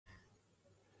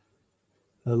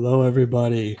Hello,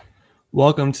 everybody.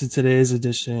 Welcome to today's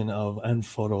edition of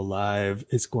nPhoto Live.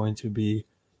 It's going to be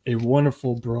a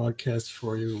wonderful broadcast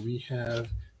for you. We have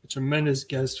a tremendous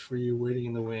guest for you waiting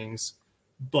in the wings.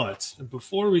 But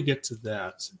before we get to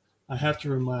that, I have to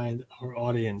remind our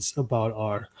audience about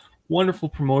our wonderful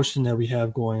promotion that we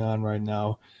have going on right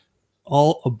now,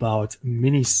 all about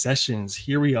mini sessions.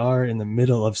 Here we are in the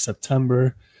middle of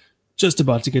September, just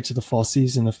about to get to the fall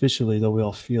season officially, though we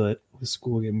all feel it with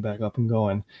school getting back up and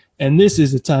going. And this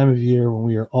is the time of year when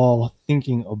we are all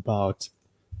thinking about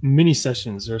mini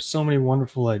sessions. There are so many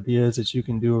wonderful ideas that you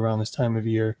can do around this time of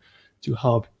year to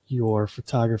help your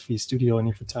photography studio and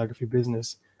your photography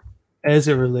business as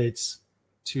it relates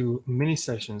to mini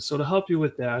sessions. So to help you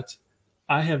with that,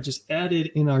 I have just added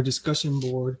in our discussion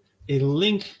board a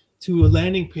link to a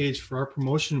landing page for our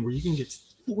promotion where you can get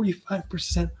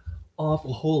 45% off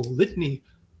a whole litany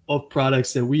of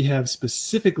products that we have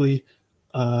specifically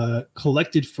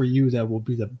collected for you that will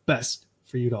be the best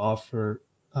for you to offer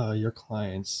your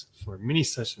clients for mini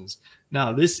sessions.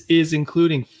 Now, this is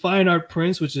including fine art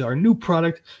prints, which is our new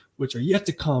product, which are yet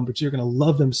to come, but you're going to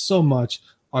love them so much.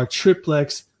 Our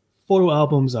triplex photo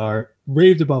albums are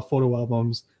raved about photo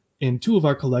albums in two of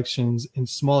our collections in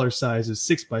smaller sizes,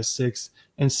 6x6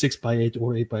 and 6x8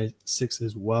 or 8x6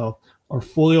 as well. Our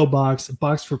folio box, a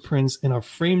box for prints, and our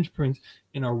framed print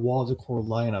in our wall decor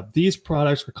lineup. These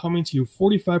products are coming to you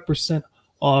 45%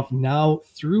 off now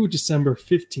through December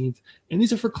 15th. And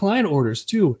these are for client orders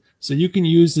too. So you can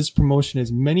use this promotion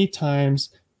as many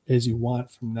times as you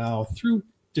want from now through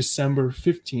December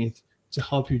 15th to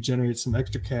help you generate some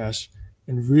extra cash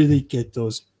and really get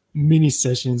those mini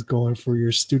sessions going for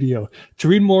your studio. To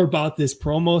read more about this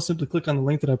promo, simply click on the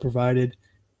link that I provided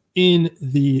in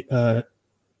the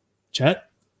chat,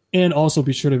 and also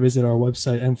be sure to visit our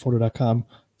website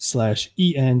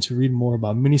nphoto.com/en to read more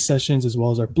about mini sessions, as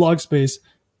well as our blog space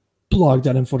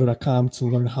blog.nphoto.com to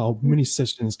learn how mini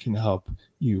sessions can help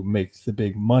you make the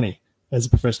big money as a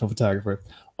professional photographer.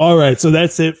 All right, so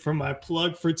that's it for my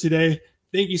plug for today.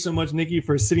 Thank you so much, Nikki,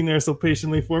 for sitting there so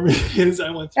patiently for me as I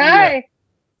went through that.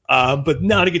 But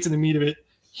now to get to the meat of it,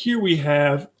 here we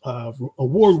have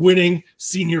award-winning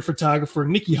senior photographer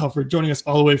Nicki Hufford joining us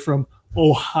all the way from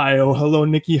Ohio. Hello,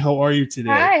 Nikki. How are you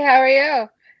today? Hi, how are you?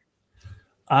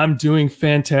 I'm doing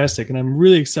fantastic, and I'm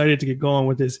really excited to get going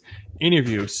with this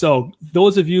interview. So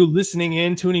those of you listening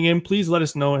in, tuning in, please let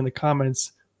us know in the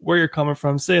comments where you're coming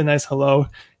from. Say a nice hello.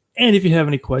 And if you have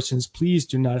any questions, please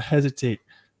do not hesitate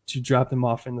to drop them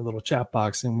off in the little chat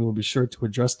box, and we will be sure to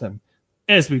address them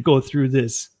as we go through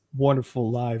this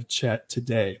wonderful live chat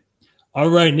today. All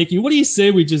right, Nikki, what do you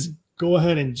say we just go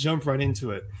ahead and jump right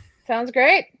into it? Sounds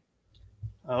great.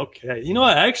 Okay. You know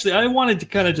what? Actually, I wanted to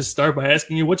kind of just start by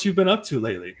asking you what you've been up to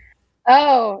lately.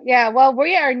 Oh, yeah. Well,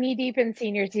 we are knee deep in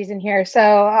senior season here.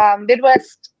 So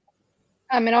Midwest,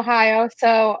 I'm in Ohio.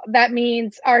 So that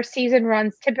means our season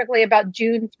runs typically about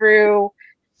June through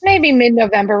maybe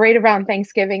mid-November, right around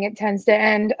Thanksgiving. It tends to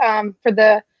end for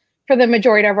the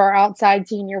majority of our outside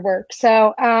senior work.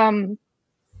 So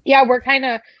yeah, we're kind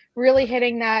of really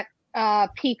hitting that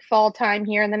peak fall time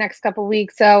here in the next couple of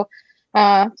weeks. So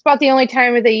it's about the only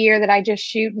time of the year that I just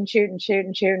shoot and shoot and shoot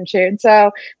and shoot and shoot. So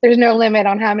there's no limit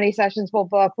on how many sessions we'll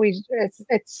book.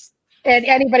 It's and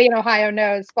anybody in Ohio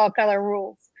knows fall color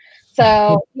rules.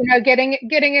 So getting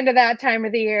into that time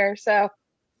of the year. So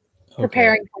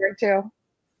preparing for it too.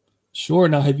 Sure.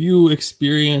 Now, have you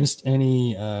experienced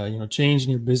any change in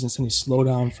your business, any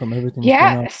slowdown from everything that's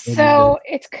going Yeah. on? So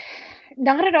it's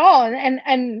not at all.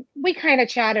 And we kind of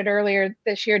chatted earlier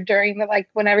this year during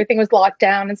when everything was locked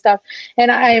down and stuff.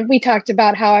 And we talked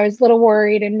about how I was a little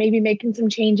worried and maybe making some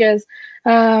changes.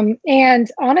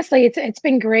 And honestly, it's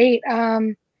been great.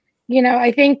 I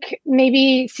think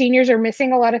maybe seniors are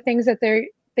missing a lot of things that they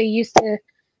used to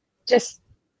just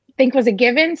think was a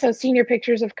given. So senior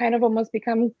pictures have kind of almost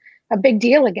become a big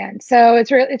deal again. So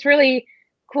it's really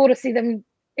cool to see them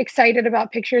excited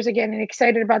about pictures again and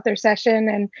excited about their session.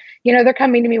 And they're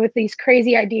coming to me with these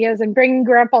crazy ideas and bringing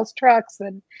grandpa's trucks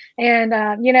and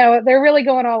they're really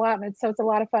going all out. And so it's a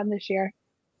lot of fun this year.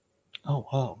 Oh,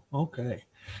 wow. Okay.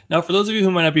 Now, for those of you who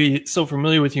might not be so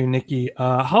familiar with you, Nikki,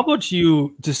 how about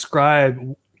you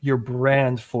describe your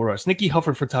brand for us? Nicki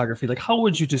Hufford Photography. Like, how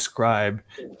would you describe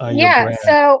your brand?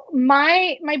 So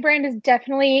my brand is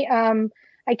definitely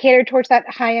I cater towards that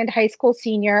high-end high school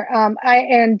senior. I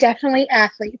am definitely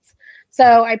athletes.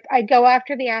 So I go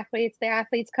after the athletes. The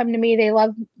athletes come to me. They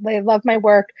love my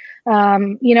work.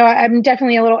 I'm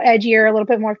definitely a little edgier, a little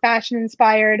bit more fashion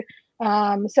inspired.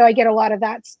 So I get a lot of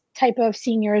that type of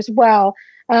senior as well.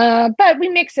 But we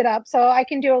mix it up. So I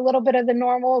can do a little bit of the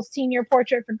normal senior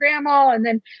portrait for grandma, and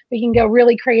then we can go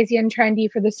really crazy and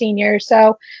trendy for the seniors.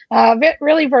 So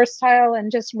really versatile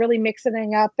and just really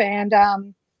mixing up, and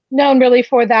known really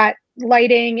for that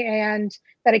lighting and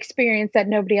that experience that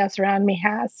nobody else around me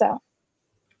has. So.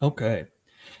 Okay.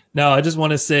 Now, I just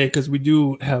want to say, because we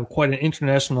do have quite an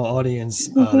international audience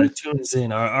that tunes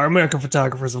in. Our American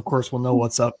photographers, of course, will know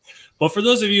what's up. But for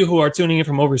those of you who are tuning in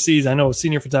from overseas, I know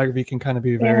senior photography can kind of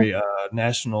be a very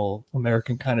national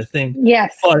American kind of thing.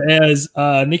 Yes. But as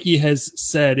Nicki has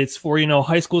said, it's for,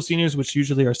 high school seniors, which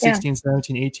usually are 16,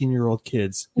 17, 18-year-old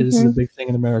kids. This is a big thing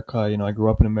in America. I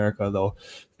grew up in America, though.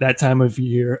 That time of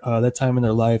year, that time in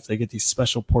their life, they get these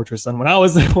special portraits done. When I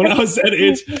was that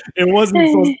age, it wasn't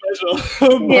so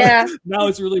special. But now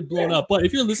it's really blown up. But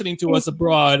if you're listening to us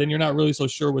abroad and you're not really so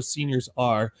sure what seniors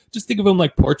are, just think of them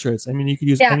like portraits. I mean, you could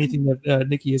use anything that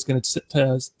Nicki is going to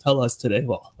tell us today.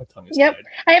 Well, my tongue is tied.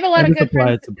 I have a lot of good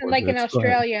friends, like in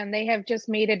Australia, and they have just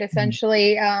made it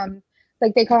essentially.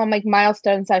 Like they call them like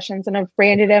milestone sessions, and have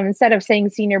branded them instead of saying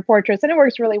senior portraits, and it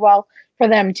works really well for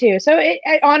them too. So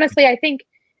honestly, I think,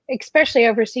 especially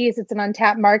overseas, it's an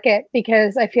untapped market,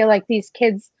 because I feel like these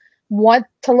kids want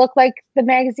to look like the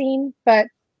magazine, but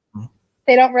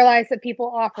they don't realize that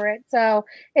people offer it. So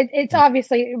it's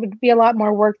obviously, it would be a lot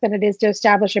more work than it is to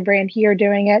establish a brand here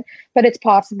doing it, but it's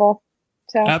possible.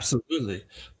 So absolutely.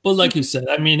 But like you said,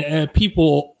 I mean,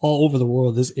 people all over the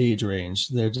world, this age range,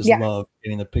 they just love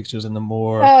getting the pictures, and the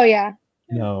more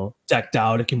decked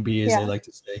out it can be, as they like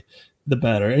to say, the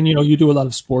better. And you do a lot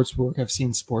of sports work. I've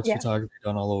seen sports photography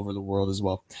done all over the world as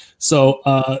well. So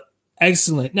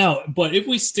excellent. Now, but if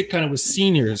we stick kind of with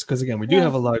seniors, because again, we do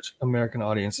have a large American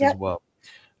audience as well.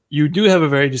 You do have a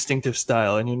very distinctive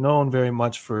style, and you're known very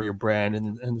much for your brand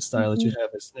and the style that you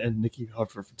have as Nicki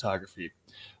Hufford Photography.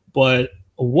 But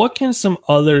what can some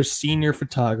other senior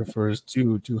photographers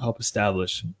do to help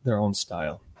establish their own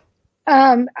style?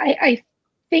 I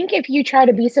think if you try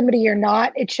to be somebody you're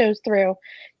not, it shows through.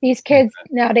 These kids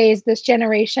nowadays, this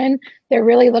generation, they're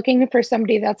really looking for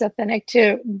somebody that's authentic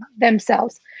to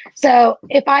themselves. So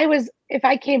if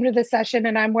I came to the session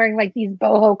and I'm wearing like these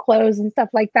boho clothes and stuff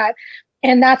like that,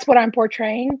 and that's what I'm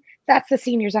portraying, that's the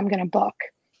seniors I'm going to book.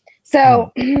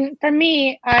 So for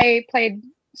me, I played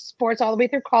sports all the way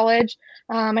through college.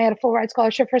 I had a full ride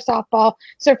scholarship for softball.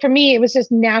 So for me, it was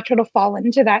just natural to fall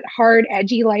into that hard,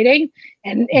 edgy lighting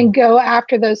and go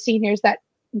after those seniors that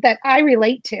I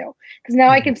relate to. Because now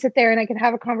I can sit there and I can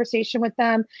have a conversation with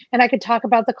them, and I can talk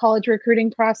about the college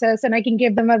recruiting process, and I can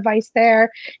give them advice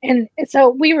there. And so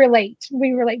we relate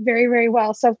very, very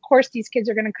well. So of course these kids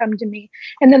are going to come to me,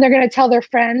 and then they're going to tell their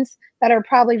friends that are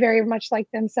probably very much like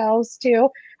themselves too.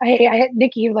 I had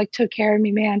Nicki, like, took care of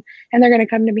me, man. And they're going to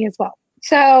come to me as well.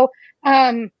 So,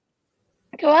 go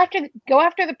after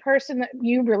the person that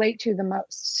you relate to the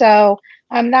most. So,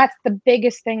 that's the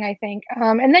biggest thing, I think.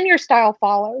 And then your style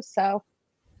follows. So.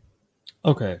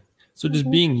 Okay. So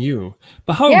just being you,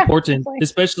 but how important,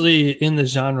 especially in the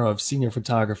genre of senior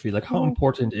photography, like how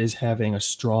important is having a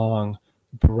strong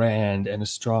brand and a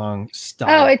strong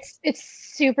style? Oh, it's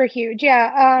super huge.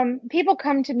 Yeah. People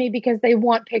come to me because they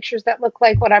want pictures that look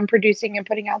like what I'm producing and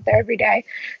putting out there every day.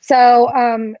 So,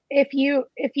 if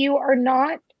you are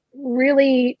not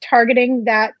really targeting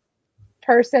that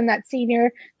person, that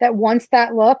senior that wants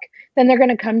that look, then they're going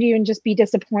to come to you and just be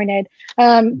disappointed.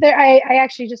 I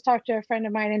actually just talked to a friend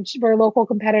of mine, and we're local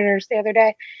competitors the other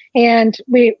day, and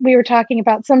we were talking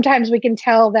about, sometimes we can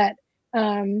tell that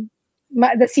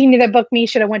the senior that booked me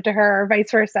should have went to her, or vice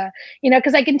versa,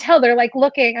 because I can tell they're like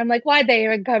looking. I'm like, why'd they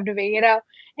even come to me, and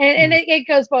it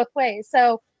goes both ways.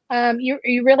 So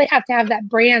you really have to have that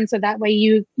brand, so that way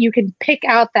you can pick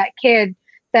out that kid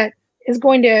that is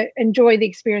going to enjoy the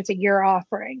experience that you're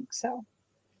offering. So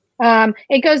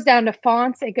it goes down to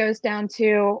fonts, it goes down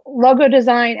to logo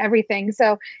design, everything.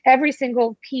 So every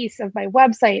single piece of my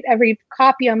website, every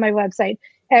copy on my website,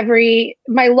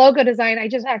 my logo design, I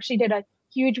just actually did a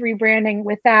huge rebranding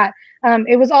with that.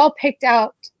 It was all picked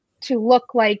out to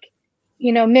look like,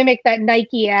 mimic that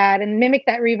Nike ad and mimic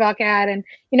that Reebok ad, and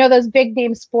those big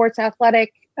name sports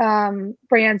athletic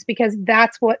brands, because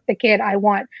that's what the kid I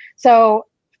want. So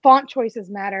font choices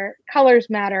matter, colors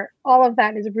matter, all of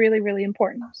that is really, really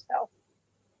important. So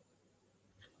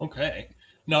okay.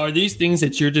 Now, are these things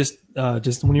that you're just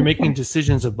when you're making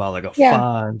decisions about, like a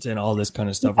font and all this kind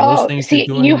of stuff? Are those things you're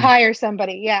doing? You hire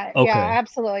somebody. Yeah. Okay. Yeah,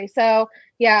 absolutely. So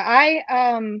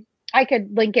I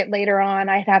could link it later on.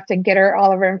 I'd have to get her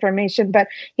all of her information, but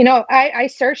I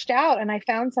searched out and I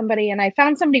found somebody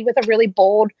with a really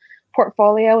bold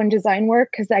portfolio and design work,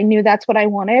 because I knew that's what I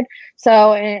wanted.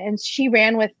 So, and she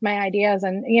ran with my ideas,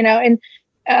 and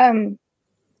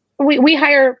we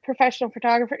hire professional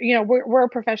photographers. You know, we're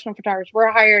professional photographers.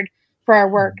 We're hired for our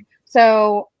work. Mhm.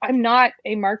 So I'm not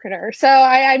a marketer. So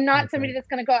I'm not somebody Okay. that's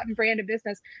going to go out and brand a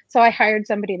business. So I hired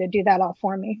somebody to do that all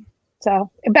for me. So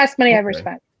best money I ever Okay.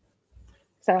 spent.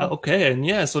 So Okay, and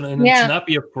yeah, so and to yeah, not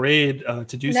be afraid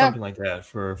to do no, something like that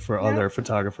for no. other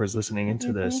photographers listening into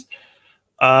Mm-hmm, this.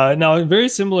 Now, a very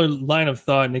similar line of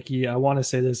thought, Nikki. I want to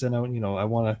say this, and I want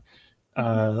to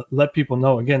mm-hmm, let people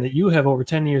know again that you have over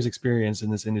 10 years experience in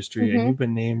this industry, and mm-hmm. you've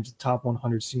been named top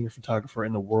 100 senior photographer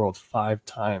in the world 5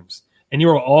 times, and you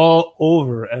are all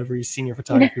over every senior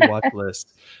photography watch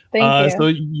list. Thank So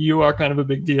you. you are kind of a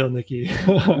big deal, Nikki.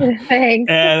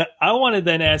 Thanks. And I want to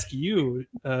then ask you,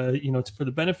 for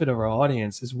the benefit of our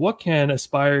audience, is what can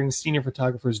aspiring senior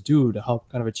photographers do to help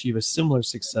kind of achieve a similar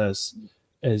success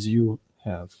as you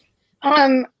have?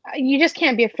 Um, you just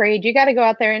can't be afraid. You got to go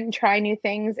out there and try new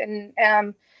things, and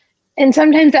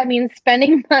sometimes that means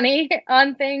spending money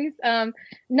on things,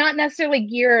 not necessarily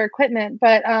gear or equipment,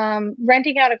 but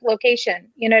renting out a location.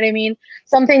 You know what I mean?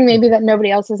 Something maybe that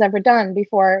nobody else has ever done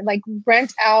before. Like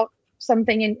rent out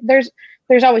something, and there's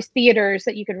always theaters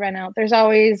that you could rent out. There's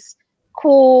always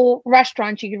cool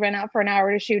restaurants you could rent out for an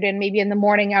hour to shoot in, maybe in the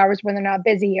morning hours when they're not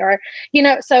busy, or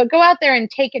so go out there and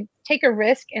take a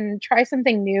risk and try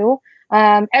something new.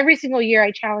 Every single year,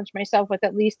 I challenge myself with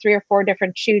at least 3 or 4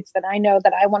 different shoots that I know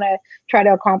that I want to try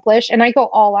to accomplish. And I go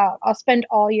all out. I'll spend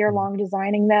all year long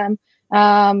designing them,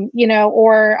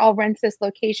 or I'll rent this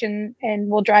location and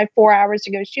we'll drive 4 hours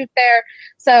to go shoot there.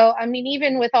 So, I mean,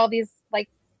 even with all these like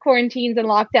quarantines and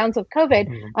lockdowns with COVID,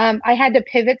 Mhm. I had to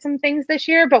pivot some things this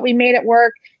year, but we made it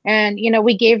work. And,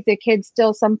 we gave the kids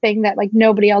still something that like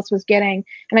nobody else was getting.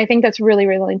 And I think that's really,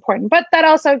 really important. But that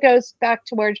also goes back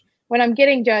towards when I'm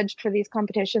getting judged for these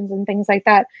competitions and things like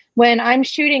that, when I'm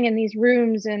shooting in these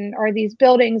rooms and or these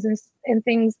buildings and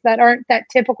things that aren't that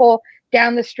typical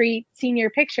down the street senior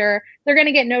picture, they're going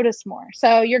to get noticed more.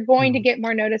 So you're going to Mhm. get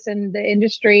more notice in the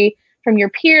industry from your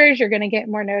peers. You're going to get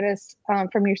more notice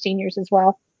from your seniors as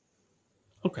well.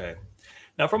 Okay.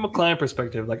 Now, from a client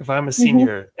perspective, like if I'm a Mm-hmm,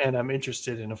 senior and I'm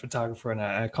interested in a photographer and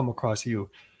I come across you,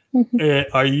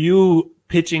 mm-hmm. are you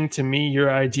pitching to me your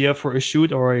idea for a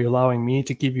shoot, or are you allowing me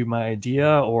to give you my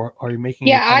idea, or are you making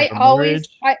Yeah, it kind of I a always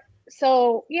marriage? I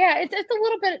so yeah, it's a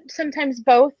little bit sometimes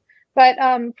both, but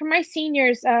for my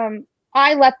seniors,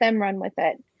 I let them run with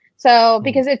it. So Mhm.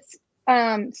 because it's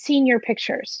senior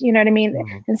pictures, you know what I mean?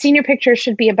 Mhm. And senior pictures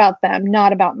should be about them,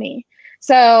 not about me.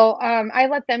 So I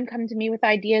let them come to me with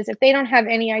ideas. If they don't have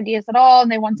any ideas at all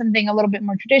and they want something a little bit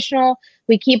more traditional,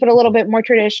 we keep it a little bit more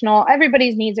traditional.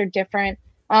 Everybody's needs are different.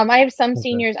 I have some Okay.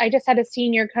 seniors. I just had a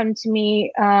senior come to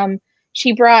me.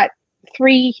 She brought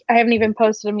 3. I haven't even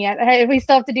posted them yet. We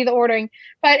still have to do the ordering,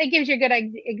 but it gives you a good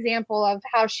example of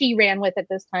how she ran with it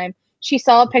this time. She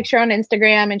saw a picture on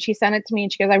Instagram and she sent it to me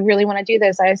and she goes, I really want to do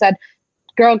this. I said,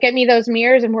 girl, get me those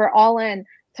mirrors and we're all in.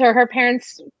 So her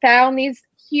parents found these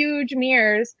huge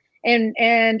mirrors,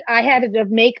 and I had to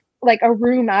make like a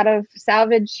room out of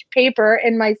salvage paper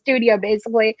in my studio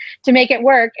basically to make it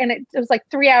work. And it was like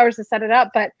 3 hours to set it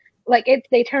up, but like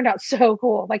they turned out so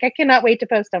cool. Like I cannot wait to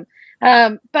post them.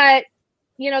 But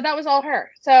that was all her.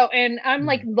 So, and I'm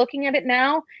like Mhm. looking at it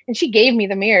now, and she gave me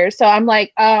the mirrors. So I'm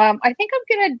like, I think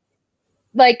I'm gonna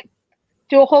like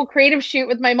do a whole creative shoot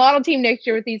with my model team next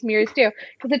year with these mirrors too,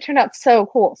 because it turned out so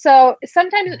cool. So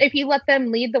sometimes if you let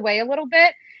them lead the way a little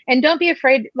bit, and don't be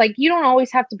afraid, like you don't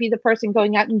always have to be the person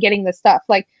going out and getting the stuff.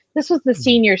 Like this was the Mhm.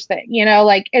 seniors thing,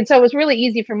 like, and so it was really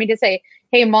easy for me to say,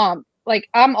 hey mom, like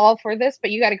I'm all for this, but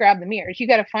you got to grab the mirrors. You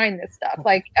got to find this stuff.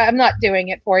 Like I'm not doing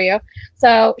it for you.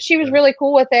 So she was Yeah. really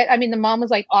cool with it. I mean, the mom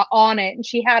was like on it, and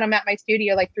she had them at my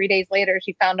studio like 3 days later.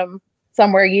 She found them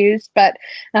somewhere used, but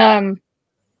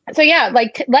so yeah,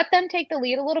 like let them take the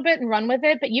lead a little bit and run with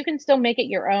it, but you can still make it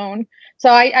your own. So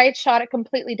I shot it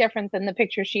completely different than the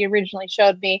picture she originally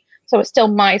showed me. So it's still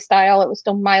my style, it was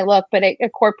still my look, but it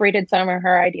incorporated some of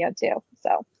her idea too.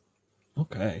 So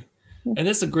Okay. And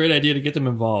it's a great idea to get them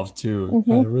involved too.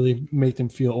 mm-hmm. Really make them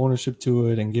feel ownership to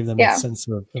it and give them a Yeah, sense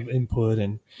of input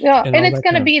yeah, and and all it's that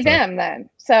going kind to of be stuff. them then.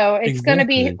 So it's going to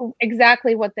be Exactly.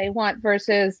 exactly what they want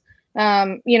versus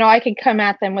I could come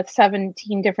at them with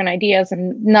 17 different ideas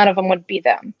and none of them would be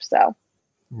them. So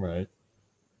Right.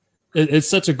 It's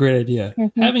such a great idea.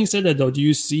 mm-hmm. Having said that, though, do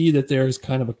you see that there's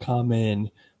kind of a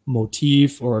common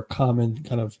motif or a common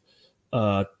kind of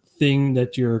uh, thing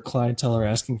that your clientele are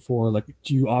asking for? Like,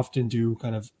 do you often do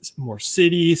kind of more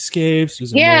cityscapes?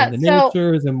 Is it more in Yeah, the so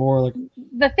nature? Is it more like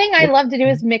the thing I what? love to do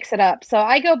is mix it up. So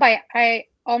I go by I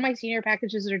all my senior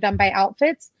packages are done by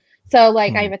outfits. So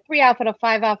like I have a 3 outfit, a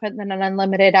 5 outfit, and then an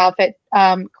unlimited outfit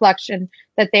collection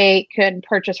that they could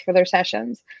purchase for their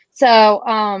sessions. So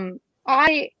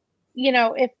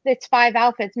if it's 5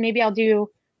 outfits, maybe I'll do,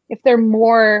 if they're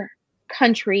more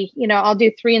country, I'll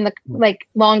do 3 in the like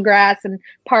long grass and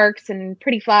parks and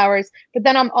pretty flowers. But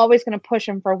then I'm always going to push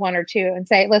them for 1 or 2 and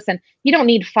say, listen, you don't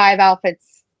need 5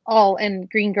 outfits all in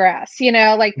green grass,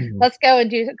 like let's go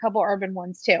and do a couple urban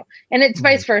ones too. And it's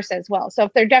vice versa as well. So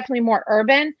if they're definitely more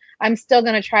urban, I'm still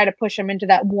going to try to push them into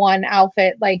that 1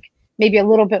 outfit, like maybe a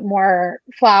little bit more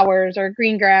flowers or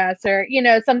green grass or,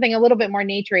 something a little bit more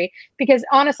naturey, because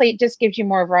honestly, it just gives you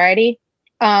more variety.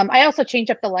 I also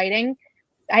change up the lighting.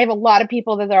 I have a lot of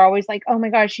people that are always like, oh my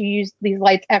gosh, you use these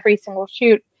lights every single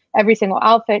shoot, every single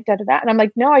outfit, da da da. And I'm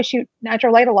like, no, I shoot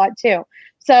natural light a lot too.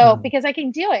 So because I can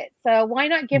do it. So why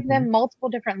not give them multiple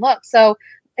different looks? So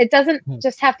it doesn't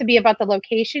just have to be about the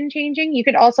location changing. You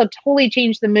could also totally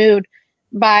change the mood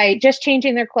by just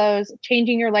changing their clothes,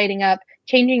 changing your lighting up,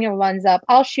 changing your lens up.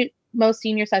 I'll shoot most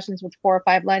senior sessions with 4 or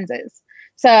 5 lenses.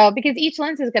 So because each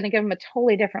lens is going to give them a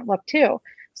totally different look too.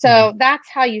 So that's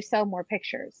how you sell more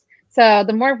pictures. So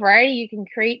the more variety you can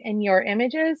create in your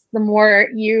images, the more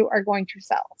you are going to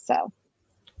sell. So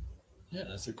yeah,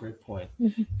 that's a great point.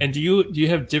 And do you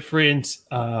have different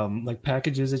like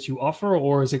packages that you offer,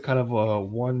 or is it kind of a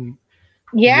one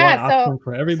option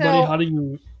for everybody? How do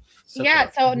you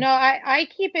so no, I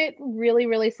keep it really,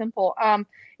 really simple.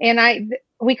 And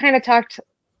we kind of talked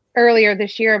earlier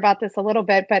this year about this a little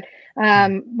bit, but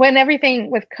when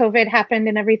everything with COVID happened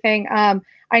and everything,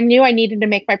 I knew I needed to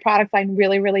make my product line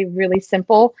really, really, really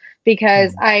simple,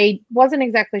 because I wasn't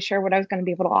exactly sure what I was going to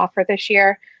be able to offer this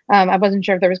year. I wasn't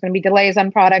sure if there was going to be delays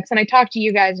on products. And I talked to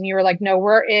you guys and you were like, no,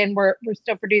 we're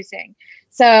still producing.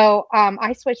 So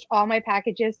I switched all my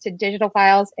packages to digital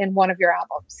files in one of your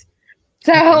albums.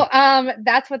 So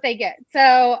that's what they get.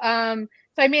 So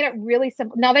I made it really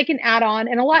simple. Now they can add on,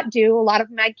 and a lot of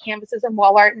them add canvases and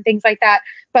wall art and things like that.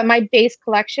 But my base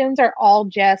collections are all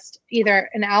just either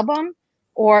an album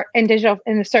or in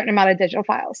a certain amount of digital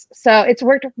files. So it's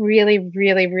worked really,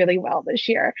 really, really well this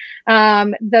year.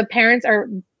 The parents are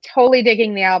totally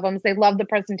digging the albums. They love the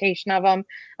presentation of them.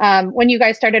 When you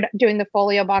guys started doing the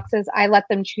folio boxes, I let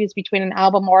them choose between an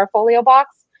album or a folio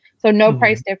box. So no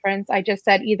price difference. I just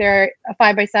said either a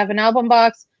 5x7 album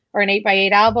box or an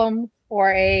 8x8 album,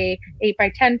 or a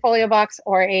 8x10 folio box,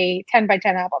 or a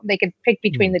 10x10 album. They could pick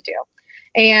between the two.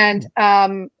 And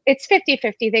it's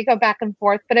 50-50. They go back and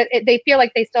forth, but they feel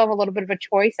like they still have a little bit of a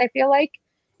choice, I feel like.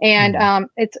 And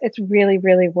it's really,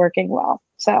 really working well.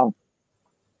 So.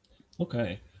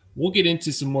 Okay. We'll get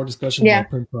into some more discussion about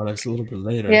print products a little bit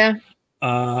later. Yeah.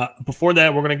 Before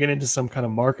that, we're going to get into some kind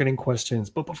of marketing questions.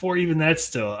 But before even that,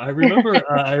 still, I remember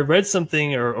I read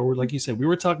something, or like you said, we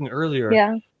were talking earlier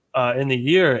in the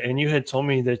year, and you had told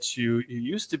me that you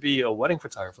used to be a wedding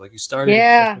photographer. Like you started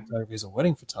photography as a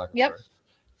wedding photographer. Yep.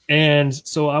 And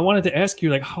so I wanted to ask you,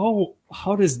 like, how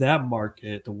does that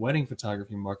market, the wedding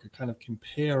photography market, kind of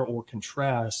compare or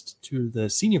contrast to the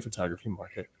senior photography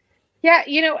market? Yeah,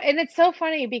 and it's so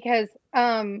funny because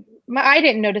I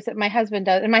didn't notice it. My husband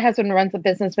does, and my husband runs a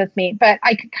business with me. But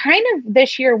I kind of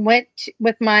this year went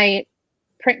with my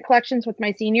print collections with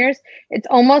my seniors. It's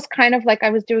almost kind of like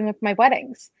I was doing with my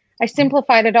weddings. I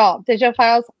simplified it all. Digital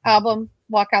files, album,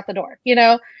 walk out the door,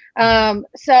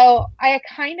 So I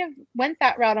kind of went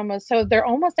that route almost. So they're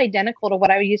almost identical to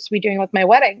what I used to be doing with my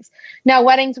weddings. Now,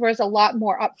 weddings was a lot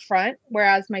more upfront,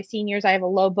 whereas my seniors, I have a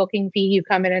low booking fee. You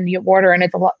come in and you order, and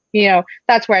it's a lot,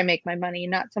 that's where I make my money,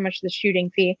 not so much the shooting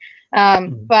fee.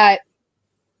 But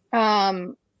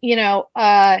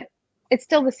it's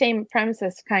still the same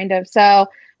premises kind of. So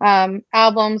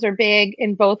albums are big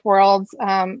in both worlds.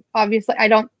 Obviously,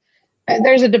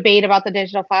 there's a debate about the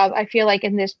digital files. I feel like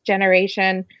in this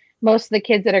generation, most of the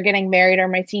kids that are getting married are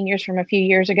my seniors from a few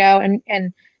years ago,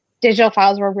 and digital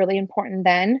files were really important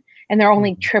then, and they're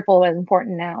only triple as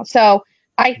important now. So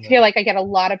I feel like I get a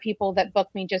lot of people that book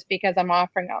me just because I'm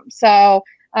offering them. So,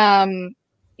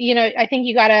 I think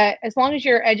you gotta, as long as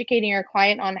you're educating your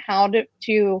client on how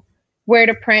to where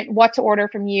to print, what to order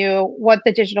from you, what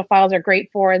the digital files are great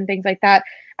for, and things like that,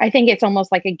 I think it's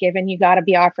almost like a given. You got to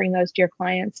be offering those to your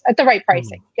clients at the right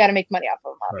pricing. You got to make money off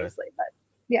of them, obviously, but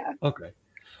yeah. Okay.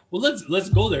 Well, let's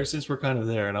go there since we're kind of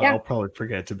there, and I'll probably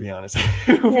forget, to be honest.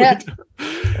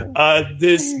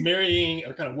 This marrying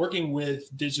or kind of working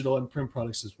with digital and print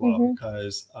products as well,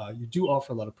 because you do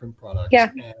offer a lot of print products,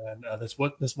 and that's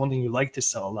one thing you like to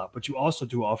sell a lot. But you also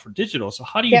do offer digital. So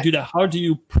how do you do that? How do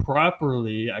you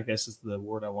properly, I guess is the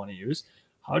word I want to use,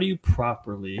 how do you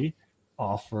properly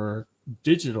offer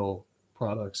digital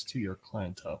products to your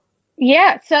clientele?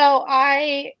 Yeah, so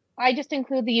I I just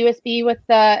include the USB with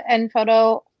the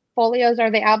nPhoto folios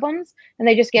or the albums, and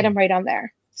they just get them right on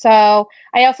there. So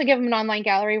I also give them an online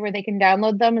gallery where they can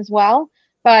download them as well.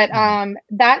 But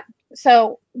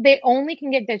so they only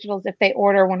can get digitals if they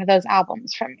order one of those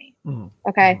albums from me.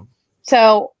 Okay.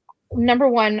 So number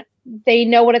one, they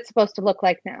know what it's supposed to look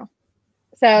like now.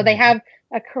 So they have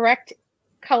a correct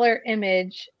color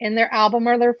image in their album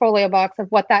or their folio box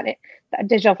of what that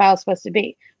digital file is supposed to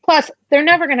be. Plus, they're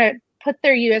never going to put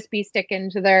their USB stick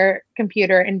into their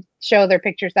computer and show their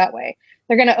pictures that way.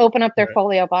 They're going to open up their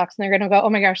folio box and they're going to go, oh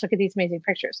my gosh, look at these amazing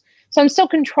pictures. So I'm still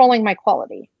controlling my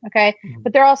quality. Okay.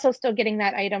 But they're also still getting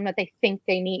that item that they think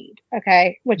they need.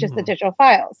 Okay. Which is the digital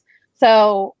files.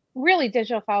 So really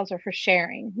digital files are for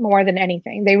sharing more than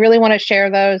anything. They really want to share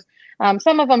those.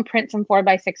 Some of them print some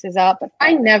 4x6s out, but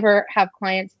I never have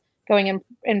clients going in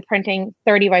and printing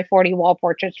 30 by 40 wall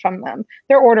portraits from them.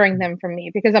 They're ordering them from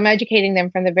me because I'm educating them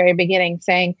from the very beginning,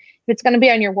 saying, if it's going to be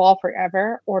on your wall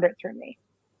forever, order it through me.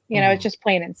 You know, it's just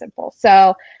plain and simple.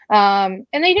 So, and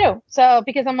they do. So,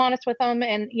 because I'm honest with them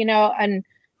and, you know, and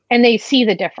they see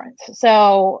the difference.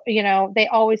 So, you know, they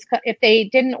always, if they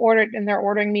didn't order it in their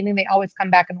ordering meeting, they always come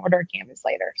back and order a canvas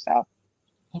later. So.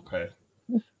 Okay.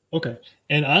 Okay.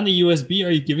 And on the USB, are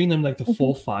you giving them like the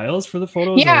full files for the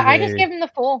photos? Yeah, I just give them the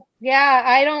full. Yeah,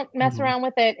 I don't mess around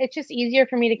with it. It's just easier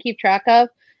for me to keep track of.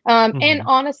 And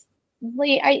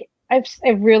honestly,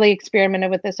 I've really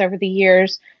experimented with this over the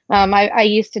years. I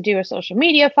used to do a social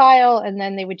media file and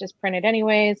then they would just print it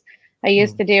anyways. I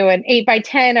used to do an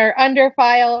 8x10 or under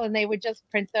file and they would just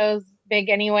print those big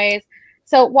anyways.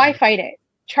 So why fight it?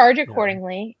 Charge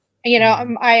accordingly. You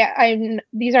know,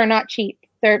 these are not cheap.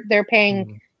 They're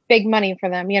paying big money for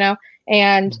them, you know,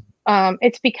 and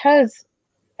it's because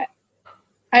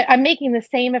I'm making the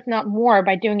same, if not more,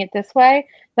 by doing it this way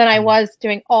than I was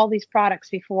doing all these products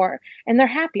before. And they're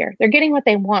happier. They're getting what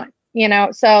they want, you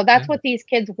know. So that's what these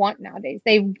kids want nowadays.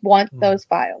 They want those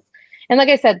files. And like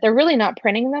I said, they're really not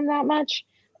printing them that much.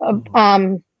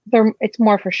 It's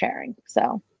more for sharing.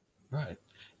 So. Right.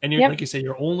 And you're, like you say,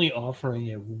 you're only offering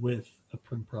it with a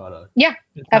print product. Yeah,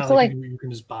 it's absolutely. Not like you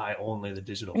can just buy only the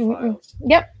digital files.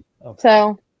 Yep. Okay.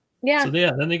 So, yeah. So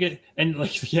then they get, and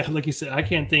like you said, I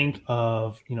can't think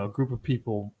of, you know, a group of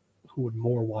people who would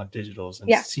more want digitals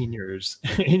than seniors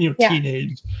in your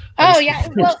teenage. Oh yeah.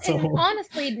 Well, and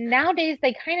honestly, nowadays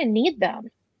they kind of need them.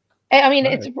 I mean,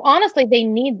 it's honestly, they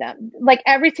need them. Like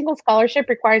every single scholarship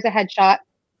requires a headshot.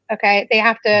 Okay. They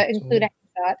have to include a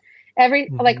headshot.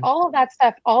 Like all of that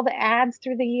stuff, all the ads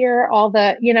through the year, all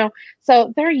the, you know,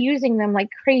 so they're using them like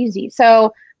crazy.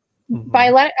 So by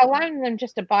allowing them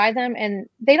just to buy them, and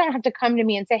they don't have to come to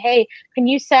me and say, hey, can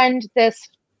you send this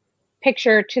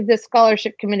picture to this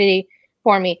scholarship committee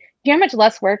for me? Do you know how much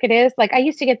less work it is? Like I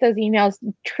used to get those emails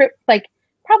like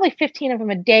probably 15 of them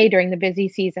a day during the busy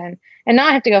season. And now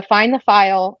I have to go find the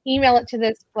file, email it to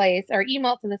this place or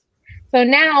email it to this. So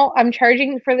now I'm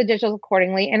charging for the digitals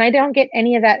accordingly, and I don't get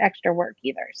any of that extra work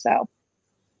either. So.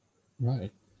 Right.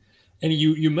 And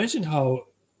you mentioned how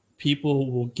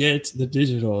people will get the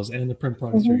digitals and the print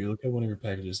products for you. Look at one of your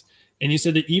packages. And you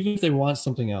said that even if they want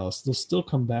something else, they'll still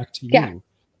come back to you.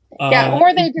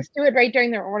 Or they just do it right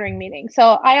during their ordering meeting.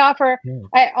 So I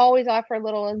always offer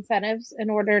little incentives in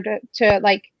order to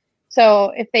like,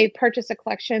 so if they purchase a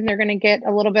collection, they're going to get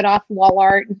a little bit off wall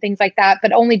art and things like that,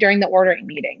 but only during the ordering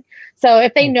meeting. So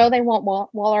if they know they want wall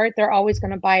art, they're always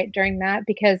going to buy it during that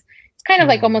because it's kind of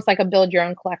like almost like a build your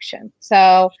own collection.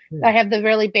 So I have the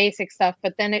really basic stuff,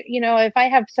 but then, you know, if I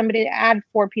have somebody to add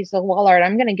 4 pieces of wall art,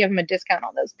 I'm going to give them a discount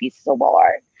on those pieces of wall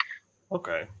art.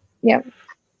 Okay. Yeah.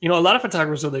 You know, a lot of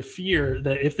photographers, though, they fear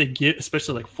that if they get,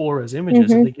 especially like full-res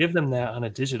images, if they give them that on a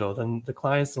digital, then the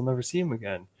clients will never see them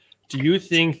again. Do you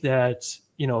think that,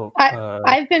 you know...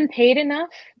 I've been paid enough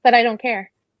that I don't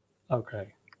care. Okay.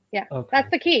 Yeah, that's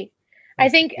the key. I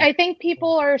think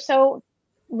people are so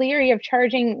leery of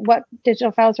charging what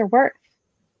digital files are worth.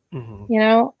 You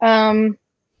know?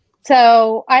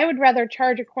 So I would rather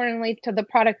charge accordingly to the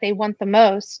product they want the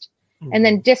most and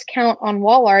then discount on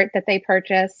wall art that they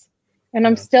purchase. And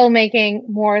I'm still making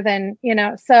more than, you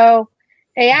know, so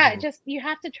just, you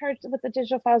have to charge what the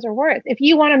digital files are worth. If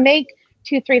you want to make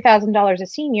 $2,000-$3,000 a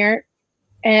senior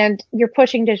and you're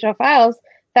pushing digital files,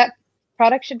 that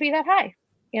product should be that high,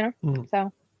 you know?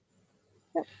 So.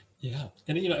 Yeah.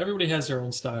 And, you know, everybody has their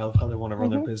own style of how they want to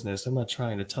run their business. I'm not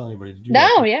trying to tell anybody to do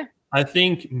that. No, yeah. I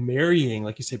think marrying,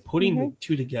 like you said, putting the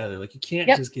two together, like you can't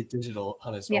just get digital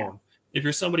on its own. If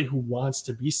you're somebody who wants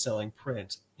to be selling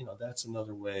print, you know, that's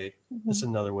another way. That's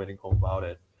another way to go about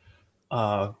it.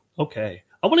 Okay.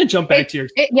 I want to jump back to your...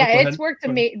 it's worked to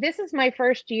me. This is my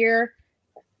first year.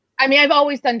 I mean, I've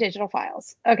always done digital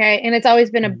files, okay, and it's always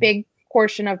been a big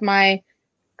portion of my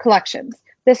collections.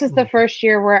 This is the first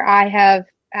year where I have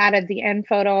added the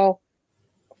nPhoto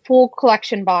full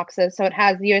collection boxes, so it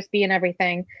has the USB and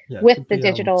everything with the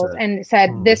digitals, and said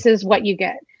this is what you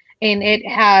get. And it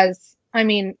has, I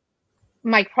mean,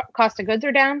 my cost of goods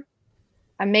are down.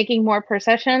 I'm making more per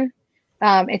session.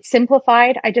 It's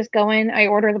simplified. I just go in, I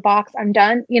order the box, I'm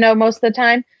done, you know, most of the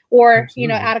time. Or, you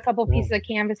know, add a couple pieces of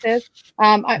canvases.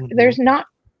 There's not,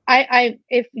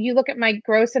 if you look at my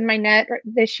gross and my net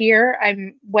this year,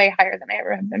 I'm way higher than I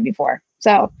ever have been before.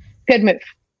 So good move.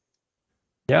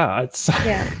 Yeah, it's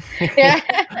yeah.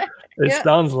 It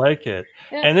sounds like it.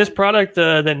 Yeah. And this product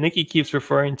that Nicki keeps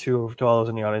referring to all those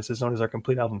in the audience is known as our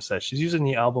complete album set. She's using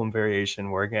the album variation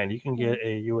where, again, you can get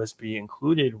a USB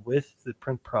included with the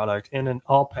print product and then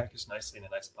all packaged nicely in a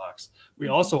nice box. We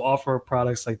also offer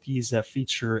products like these that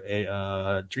feature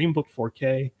a Dreambook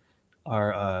 4K,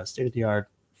 our state-of-the-art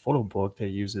photo book that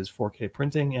uses 4K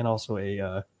printing, and also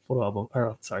a Photo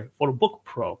Book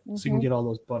Pro, so you can get all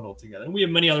those bundled together. And we have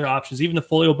many other options. Even the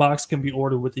folio box can be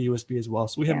ordered with the USB as well.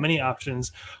 So we have many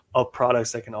options of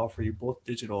products that can offer you both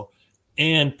digital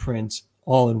and print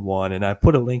all in one. And I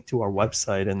put a link to our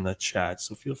website in the chat,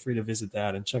 so feel free to visit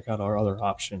that and check out our other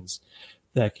options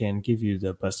that can give you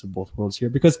the best of both worlds here.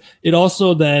 Because it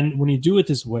also then, when you do it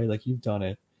this way, like you've done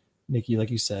it, Nicki,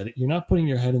 like you said, you're not putting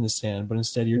your head in the sand, but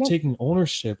instead you're taking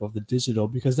ownership of the digital,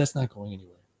 because that's not going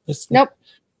anywhere. Nope.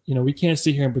 You know, we can't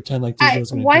sit here and pretend like digital is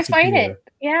going to why fight it?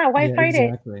 Yeah, why fight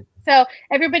it? So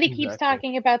everybody keeps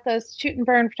talking about those shoot and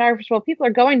burn photographers. Well, people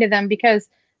are going to them because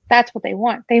that's what they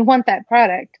want. They want that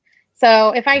product. So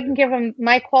if I can give them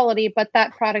my quality, but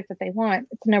that product that they want,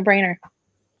 it's a no-brainer.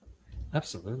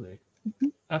 Absolutely.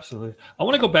 Absolutely. I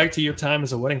want to go back to your time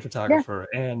as a wedding photographer,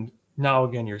 and now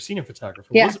again, you're a senior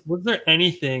photographer. Was there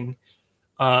anything...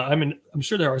 I mean, I'm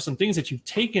sure there are some things that you've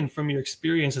taken from your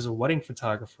experience as a wedding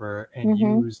photographer and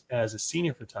used as a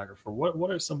senior photographer. What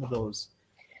are some of those?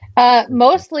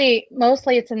 Mostly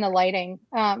it's in the lighting.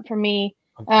 For me,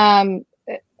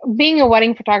 being a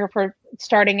wedding photographer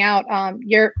starting out,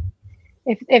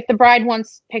 if the bride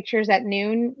wants pictures at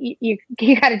noon, you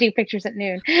got to do pictures at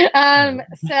noon.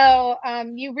 So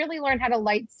you really learn how to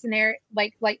light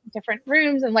different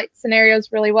rooms and light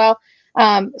scenarios really well.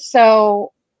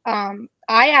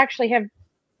 I actually have,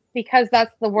 because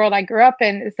that's the world I grew up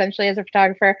in essentially as a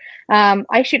photographer,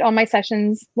 I shoot all my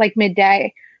sessions like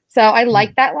midday. So I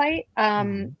like that light.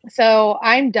 So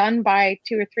I'm done by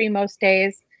 2 or 3 most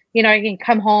days. You know, I can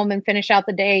come home and finish out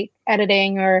the day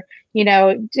editing or, you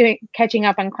know, catching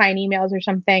up on client emails or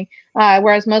something.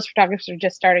 Whereas most photographers are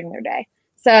just starting their day.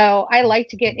 So I like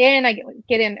to get in. I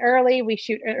get in early. We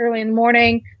shoot early in the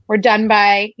morning. We're done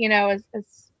by, you know, as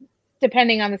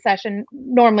depending on the session,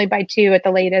 normally by 2 at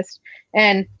the latest.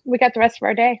 And we got the rest of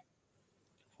our day.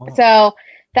 Wow. So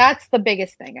that's the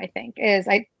biggest thing, I think, is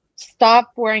I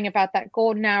stop worrying about that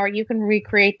golden hour. You can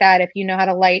recreate that if you know how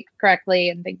to light correctly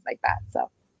and things like that.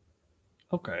 So.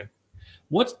 Okay.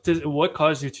 What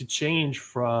caused you to change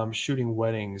from shooting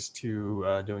weddings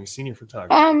to doing senior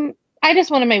photography? I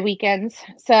just wanted my weekends.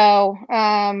 So,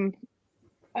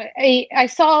 I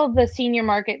saw the senior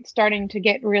market starting to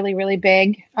get really, really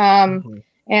big. And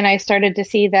I started to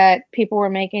see that people were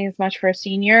making as much for a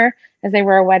senior as they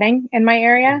were a wedding in my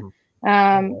area.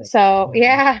 So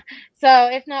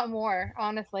if not more,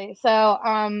 honestly. So,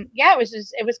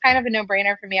 it was kind of a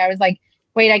no-brainer for me. I was like,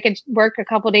 wait, I could work a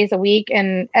couple days a week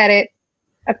and edit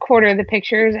a quarter of the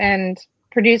pictures and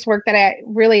produce work that I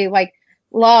really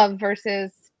love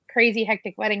versus crazy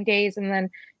hectic wedding days and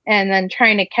then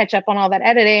trying to catch up on all that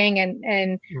editing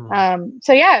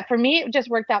so yeah, for me it just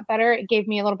worked out better. It gave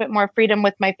me a little bit more freedom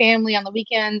with my family on the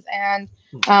weekends and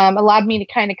allowed me to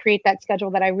kind of create that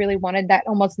schedule that I really wanted, that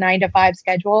almost 9 to 5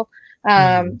 schedule.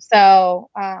 For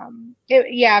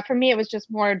me it was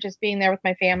just more just being there with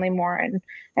my family more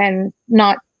and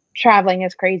not traveling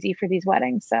as crazy for these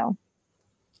weddings. So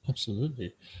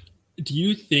absolutely. Do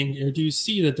you think, or do you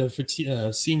see that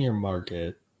the senior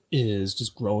market is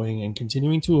just growing and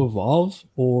continuing to evolve,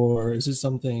 or is it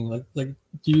something like do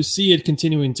you see it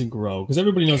continuing to grow? Because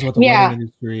everybody knows about the wedding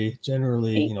industry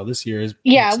generally, you know, this year is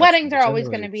weddings are always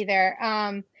going to be there,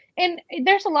 and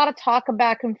there's a lot of talk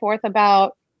back and forth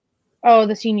about, oh,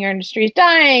 the senior industry is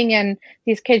dying and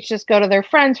these kids just go to their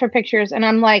friends for pictures, and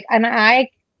I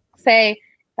say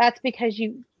that's because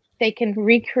they can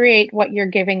recreate what you're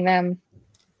giving them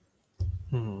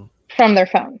from their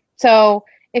phone. So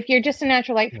if you're just a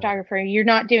natural light photographer, you're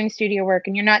not doing studio work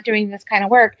and you're not doing this kind of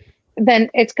work, then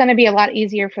it's going to be a lot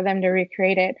easier for them to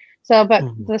recreate it. So, but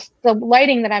the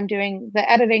lighting that I'm doing, the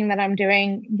editing that I'm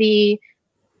doing, the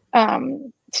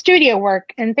studio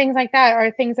work and things like that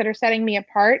are things that are setting me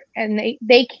apart, and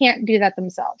they can't do that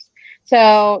themselves.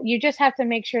 So you just have to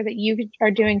make sure that you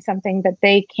are doing something that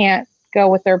they can't go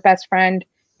with their best friend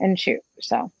and shoot.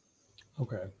 So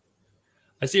Okay.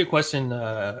 I see a question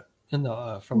from the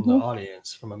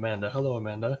audience from Amanda. Hello,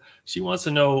 Amanda. She wants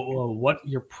to know what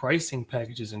your pricing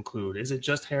packages include. Is it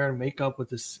just hair and makeup with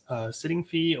this sitting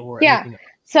fee, or yeah. anything else?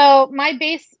 So my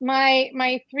base,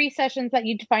 my 3 sessions that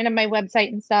you'd find on my website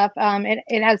and stuff,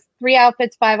 it has 3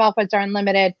 outfits, 5 outfits are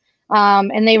unlimited.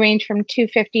 And they range from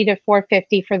 $250 to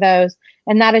 $450 for those.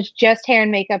 And that is just hair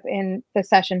and makeup in the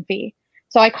session fee.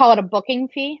 So I call it a booking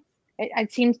fee.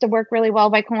 It seems to work really well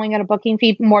by calling it a booking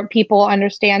fee. More people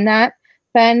understand that.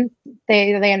 Then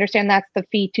they understand that's the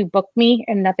fee to book me,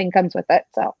 and nothing comes with it.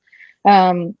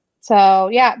 So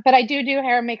yeah, but I do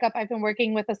hair and makeup. I've been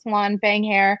working with a salon, Bang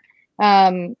Hair.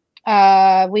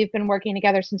 We've been working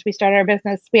together since we started our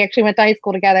business. We actually went to high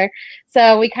school together,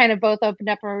 so we kind of both opened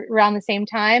up around the same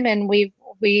time, and we've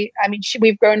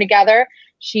grown together.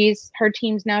 Her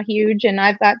team's now huge, and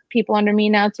I've got people under me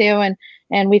now too,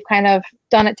 and we've kind of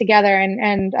done it together.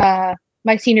 And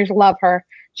my seniors love her.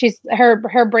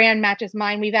 Her brand matches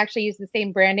mine. We've actually used the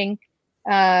same branding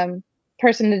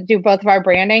person to do both of our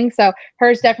branding. So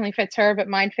hers definitely fits her, but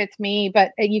mine fits me.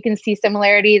 But you can see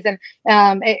similarities, and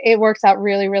it works out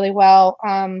really, really well.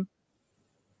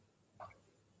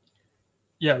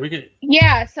 Yeah, we could.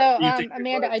 Yeah. So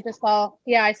Amanda, I saw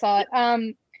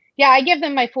it. Yeah, I give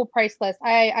them my full price list.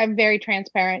 I'm very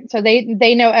transparent, so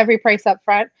they know every price up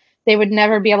front. They would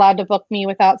never be allowed to book me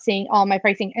without seeing all my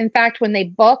pricing. In fact, when they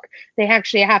book, they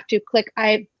actually have to click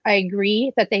I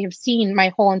agree that they have seen my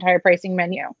whole entire pricing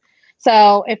menu.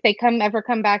 So if they ever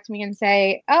come back to me and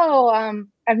say, "Oh,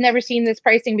 I've never seen this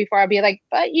pricing before," I'll be like,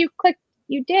 "But you clicked,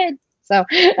 you did." So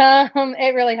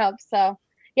it really helps. So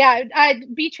yeah, I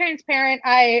be transparent.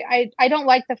 I don't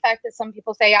like the fact that some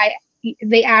people say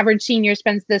the average senior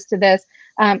spends this to this.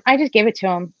 I just give it to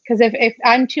them, because if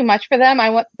I'm too much for them, I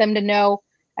want them to know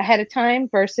ahead of time,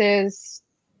 versus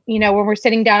when we're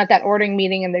sitting down at that ordering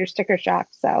meeting and they're sticker shock.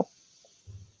 So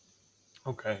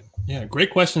Okay. Yeah,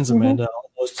 great questions, Amanda.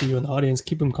 All those to you in the audience,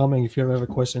 keep them coming. If you ever have a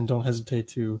question, don't hesitate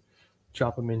to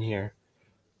drop them in here.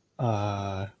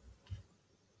 Yeah.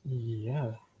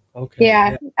 Okay.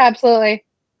 yeah, absolutely.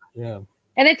 Yeah.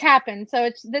 And it's happened.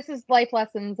 So this is life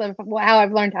lessons of how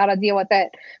I've learned how to deal with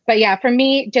it. But yeah, for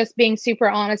me, just being super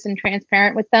honest and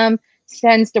transparent with them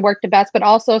tends to work the best, but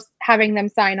also having them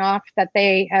sign off that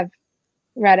they have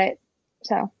read it.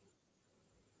 So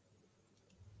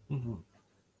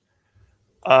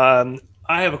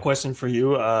I have a question for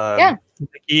you. yeah.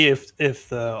 Nicki, if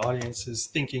the audience is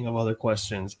thinking of other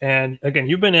questions, and again,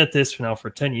 you've been at this now for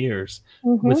 10 years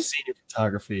with senior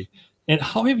photography. And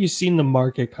how have you seen the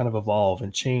market kind of evolve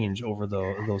and change over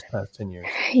those past 10 years?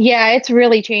 Yeah, it's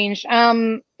really changed.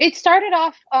 It started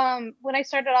off when I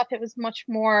started off, it was much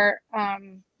more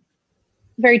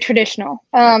very traditional.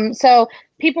 So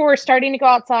people were starting to go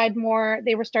outside more.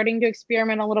 They were starting to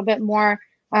experiment a little bit more.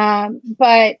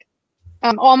 But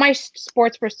all my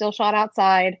sports were still shot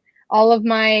outside. All of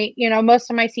my, most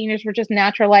of my seniors were just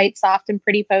natural light, soft and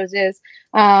pretty poses.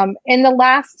 In the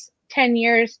last 10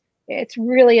 years, it's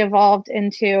really evolved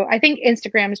into, I think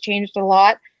Instagram has changed a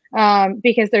lot,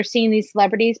 because they're seeing these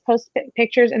celebrities post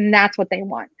pictures, and that's what they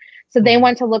want. So they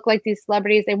want to look like these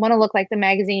celebrities. They want to look like the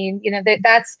magazine.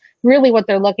 That's really what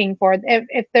they're looking for. If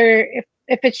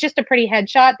it's just a pretty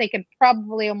headshot, they could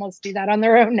probably almost do that on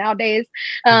their own nowadays,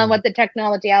 with the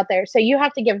technology out there. So you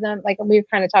have to give them, like we were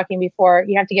kind of talking before,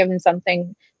 you have to give them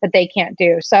something that they can't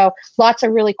do. So lots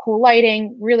of really cool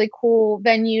lighting, really cool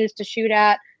venues to shoot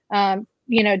at.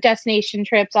 Destination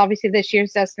trips. Obviously, this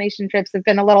year's destination trips have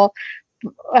been a little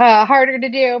harder to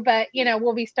do, but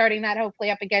we'll be starting that hopefully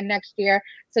up again next year.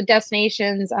 So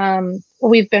destinations,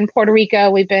 we've been Puerto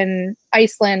Rico, we've been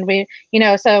Iceland,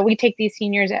 so we take these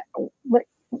seniors at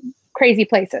crazy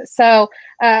places. So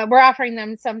we're offering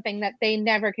them something that they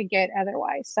never could get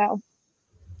otherwise. So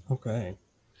Okay.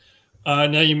 Now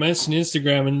you mentioned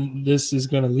Instagram, and this is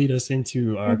going to lead us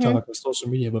into our talk of social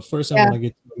media. But first, I want to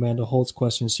get to Amanda Holt's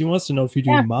question. She wants to know if you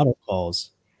do model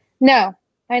calls. No,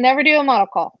 I never do a model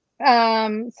call.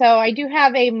 So I do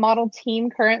have a model team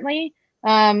currently.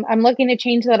 I'm looking to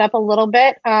change that up a little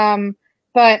bit.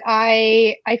 But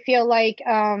I feel like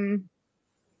I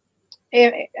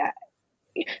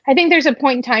think there's a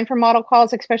point in time for model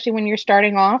calls, especially when you're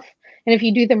starting off. And if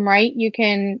you do them right, you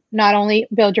can not only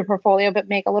build your portfolio, but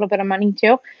make a little bit of money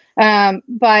too. I've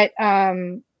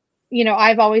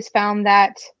always found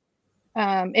that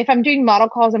if I'm doing model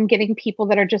calls, I'm getting people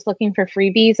that are just looking for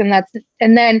freebies,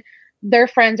 and then their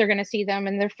friends are going to see them,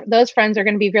 and those friends are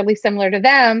going to be really similar to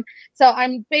them. So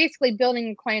I'm basically building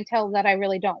a clientele that I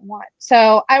really don't want.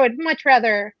 So I would much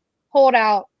rather hold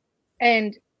out,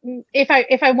 and if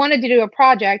I wanted to do a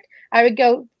project, I would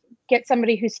go get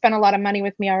somebody who spent a lot of money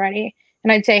with me already,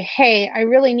 and I'd say, hey, I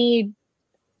really need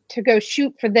to go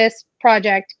shoot for this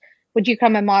project. Would you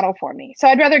come and model for me? So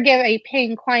I'd rather give a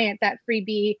paying client that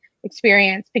freebie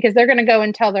experience, because they're going to go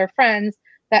and tell their friends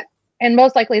that, and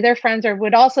most likely their friends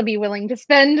would also be willing to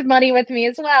spend money with me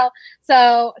as well.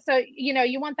 So you know,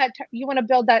 you want to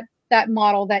build that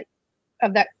model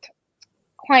of that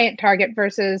client target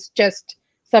versus just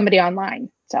somebody online.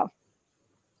 So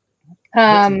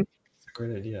That's a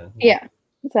great idea. Yeah.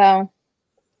 So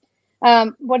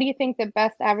what do you think the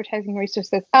best advertising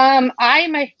resource is? I'm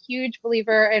a huge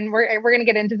believer, and we're going to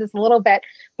get into this a little bit,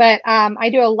 but I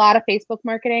do a lot of Facebook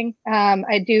marketing.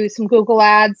 I do some Google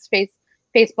ads,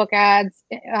 Facebook ads.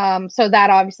 So that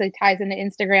obviously ties into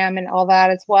Instagram and all that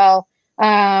as well.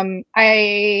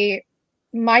 My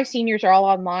seniors are all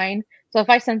online. So if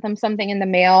I sent them something in the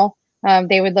mail,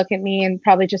 they would look at me and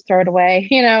probably just throw it away.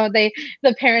 You know, the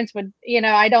parents would, you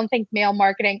know, I don't think mail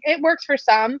marketing, it works for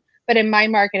some, but in my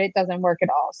market, it doesn't work at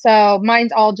all. So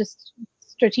mine's all just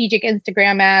strategic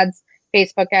Instagram ads,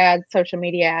 Facebook ads, social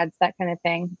media ads, that kind of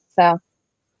thing. So.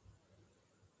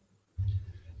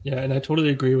 Yeah, and I totally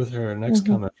agree with her. Next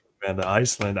comment from Amanda,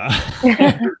 Iceland. I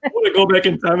want to go back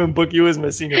in time and book you as my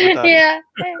senior photographer. Yeah,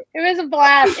 it was a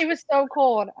blast. It was so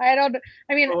cold. I don't know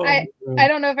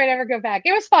if I'd ever go back.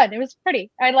 It was fun. It was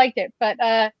pretty. I liked it. But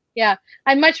yeah,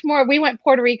 we went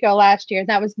Puerto Rico last year, and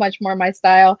that was much more my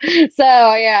style.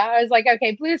 So yeah, I was like,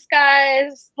 okay, blue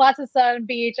skies, lots of sun,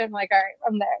 beach. I'm like, all right,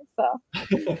 I'm there.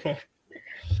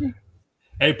 So.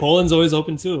 Hey, Poland's always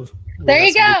open too. There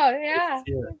you go. Yeah.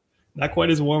 Not quite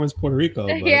as warm as Puerto Rico,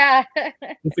 but yeah,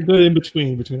 it's a good in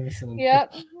between Iceland.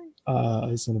 Yep.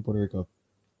 Iceland and Puerto Rico.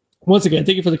 Once again,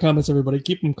 thank you for the comments, everybody.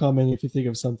 Keep them coming if you think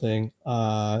of something.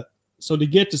 So to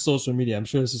get to social media, I'm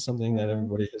sure this is something that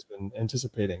everybody has been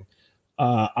anticipating.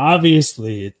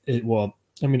 Obviously,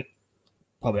 I mean,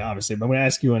 probably obviously, but I'm going to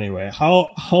ask you anyway. How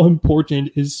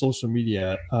important is social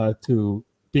media to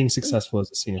being successful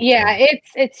as a senior? Yeah,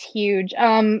 it's huge.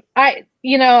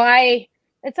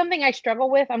 It's something I struggle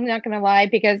with. I'm not going to lie,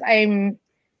 because I'm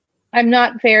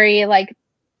not very, like,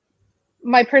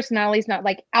 my personality is not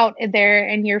like out there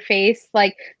in your face.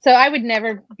 Like, so I would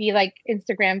never be like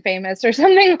Instagram famous or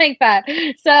something like that.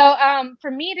 So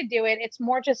for me to do it, it's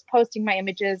more just posting my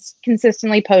images,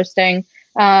 consistently posting,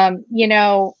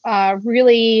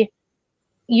 really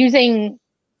using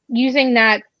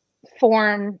that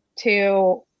form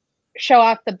to show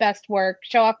off the best work,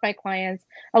 show off my clients,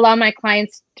 allow my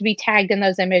clients to be tagged in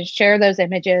those images, share those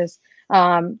images,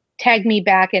 tag me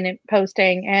back in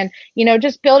posting, and,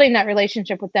 just building that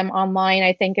relationship with them online,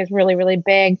 I think is really, really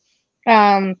big.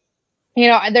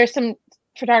 There's some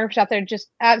photographers out there just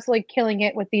absolutely killing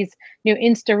it with these new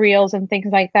Insta reels and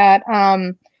things like that.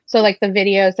 So like the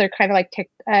videos, they're kind of like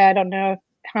I don't know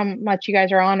how much you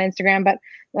guys are on Instagram, but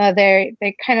they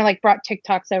kind of like brought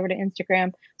TikToks over to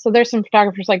Instagram. So there's some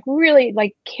photographers like really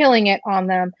like killing it on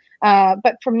them.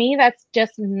 But for me, that's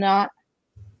just not,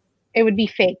 it would be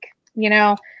fake,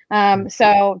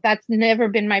 so that's never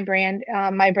been my brand.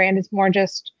 My brand is more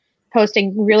just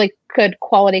posting really good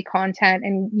quality content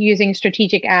and using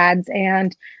strategic ads,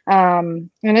 and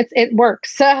it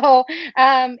works. So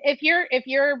if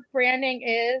your branding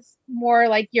is more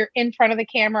like you're in front of the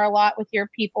camera a lot with your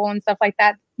people and stuff like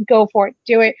that, go for it,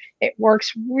 do it. It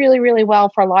works really, really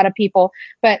well for a lot of people.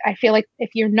 But I feel like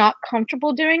if you're not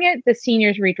comfortable doing it, the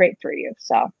seniors read right through you.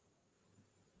 So.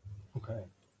 Okay.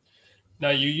 Now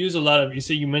you use a lot of,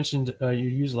 you mentioned you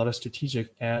use a lot of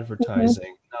strategic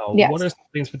advertising. Now, Yes. What are some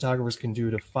things photographers can do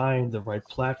to find the right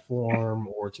platform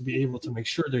or to be able to make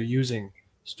sure they're using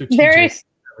strategic advertising?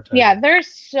 Yeah,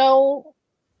 there's so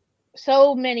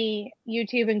many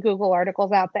YouTube and Google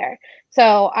articles out there.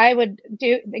 So I would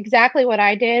do exactly what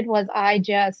I did was I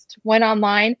just went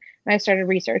online and I started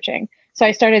researching. So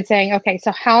I started saying, okay,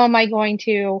 so how am I going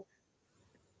to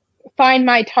find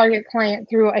my target client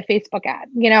through a Facebook ad?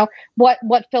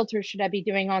 What filters should I be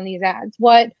doing on these ads?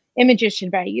 What images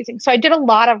should I be using? So I did a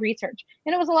lot of research,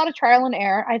 and it was a lot of trial and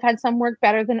error. I've had some work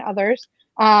better than others.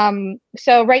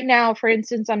 So right now, for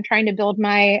instance, I'm trying to build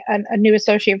a new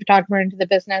associate photographer into the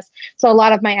business. So a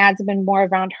lot of my ads have been more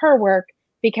around her work,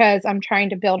 because I'm trying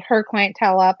to build her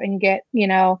clientele up and get,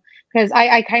 because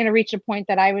I kind of reached a point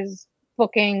that I was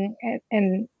booking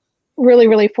and really,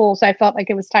 really full. So I felt like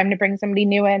it was time to bring somebody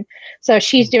new in. So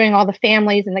she's doing all the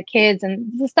families and the kids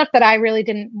and the stuff that I really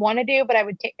didn't want to do, but I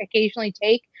would occasionally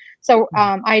take. So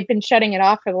I'd been shutting it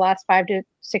off for the last 5 to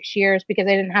 6 years because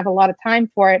I didn't have a lot of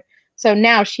time for it. So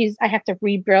now I have to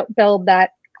rebuild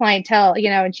that clientele,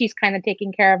 and she's kind of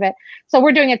taking care of it. So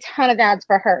we're doing a ton of ads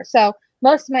for her. So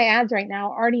most of my ads right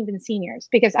now aren't even seniors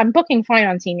because I'm booking fine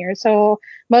on seniors. So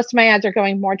most of my ads are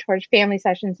going more towards family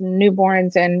sessions and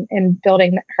newborns and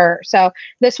building her. So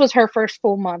this was her first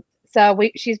full month. So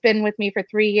she's been with me for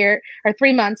 3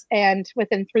 months, and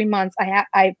within 3 months,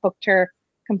 I booked her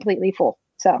completely full.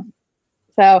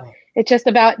 So it's just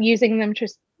about using them,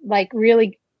 just like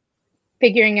really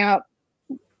figuring out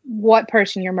what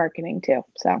person you're marketing to.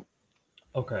 So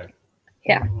okay,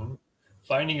 yeah,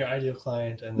 finding your ideal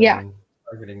client and then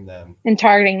targeting them and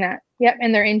targeting that. Yep,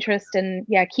 and their interest and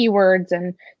keywords.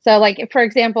 And so, like, for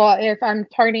example, if I'm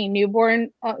targeting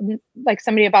newborn, like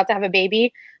somebody about to have a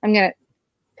baby, I'm gonna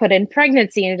put in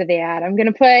pregnancy into the ad. I'm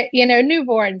going to put,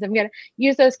 newborns. I'm going to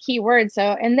use those keywords.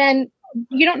 So, and then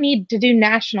you don't need to do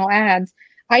national ads.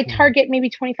 I target maybe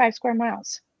 25 square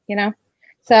miles,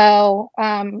 So,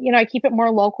 I keep it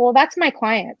more local. That's my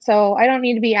client. So I don't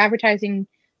need to be advertising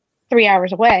 3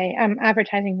 hours away. I'm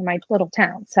advertising in my little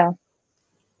town. So.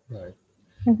 Right.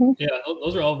 Yeah,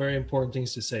 those are all very important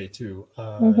things to say too.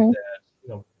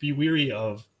 That, be weary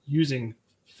of using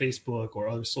Facebook or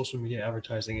other social media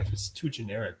advertising if it's too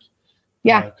generic.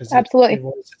 Yeah, absolutely.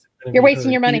 You're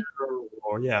wasting your money.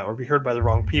 Or be heard by the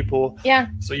wrong people. Yeah.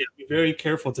 So be very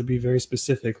careful to be very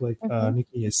specific, like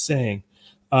Nicki is saying.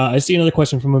 I see another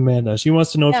question from Amanda. She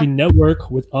wants to know if you network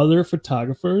with other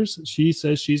photographers. She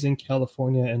says she's in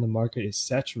California and the market is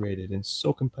saturated and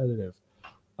so competitive.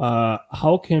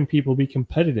 How can people be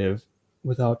competitive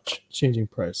without changing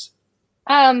price?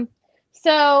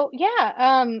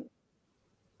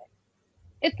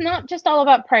 It's not just all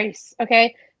about price.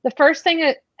 Okay. The first thing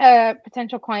that a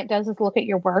potential client does is look at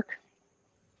your work.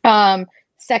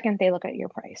 Second, they look at your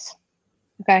price.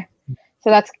 Okay.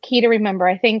 So that's key to remember.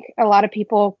 I think a lot of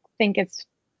people think it's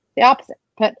the opposite,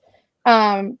 but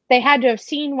they had to have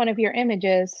seen one of your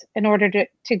images in order to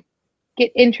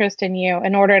get interest in you,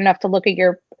 in order enough to look at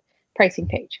your pricing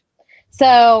page.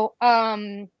 So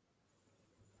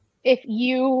if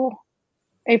you're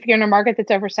in a market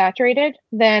that's oversaturated,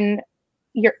 then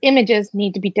your images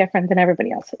need to be different than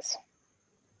everybody else's.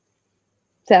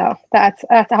 So that's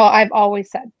how I've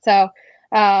always said. So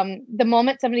the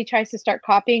moment somebody tries to start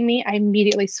copying me, I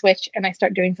immediately switch and I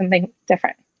start doing something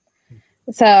different.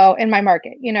 So in my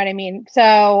market, you know what I mean?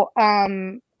 So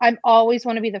I always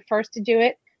want to be the first to do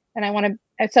it. And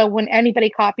so when anybody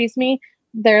copies me,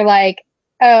 they're like,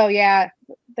 oh yeah,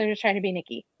 they're just trying to be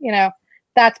Nicki,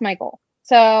 that's my goal.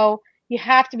 So you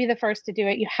have to be the first to do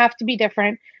it. You have to be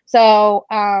different. So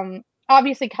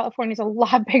obviously California is a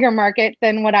lot bigger market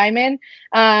than what I'm in.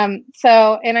 And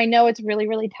I know it's really,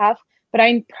 really tough, but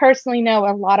I personally know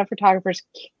a lot of photographers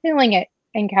killing it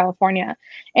in California,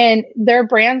 and their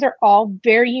brands are all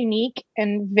very unique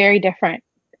and very different.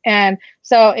 And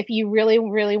so if you really,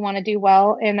 really want to do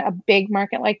well in a big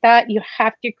market like that, you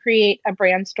have to create a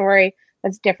brand story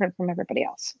that's different from everybody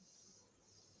else.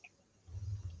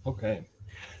 Okay.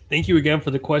 Thank you again for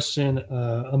the question,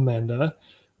 Amanda.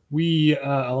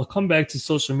 I'll come back to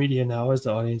social media now as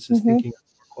the audience is thinking of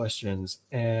more questions.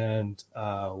 And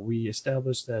we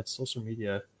established that social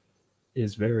media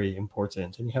is very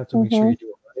important, and you have to make sure you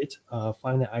do it right.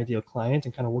 Find the ideal client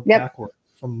and kind of work backward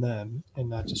from them, and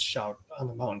not just shout on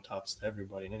the mountaintops to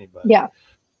everybody and anybody. Yeah.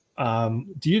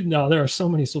 There are so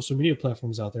many social media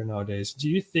platforms out there nowadays. Do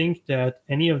you think that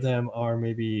any of them are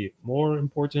maybe more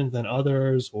important than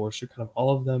others, or should kind of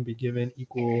all of them be given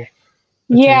equal attention?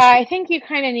 Yeah, I think you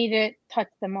kind of need to touch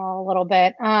them all a little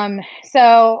bit.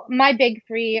 So my big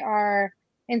three are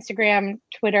Instagram,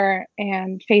 Twitter,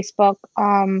 and Facebook.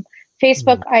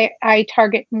 Facebook, I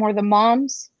target more the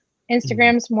moms.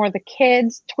 Instagram's more the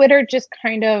kids. Twitter just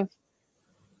kind of,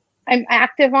 I'm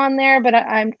active on there, but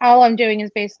all I'm doing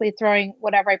is basically throwing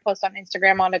whatever I post on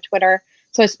Instagram onto Twitter.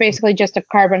 So it's basically just a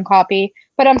carbon copy,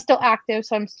 but I'm still active.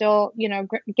 So I'm still,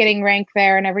 getting rank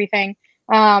there and everything.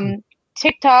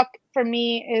 TikTok for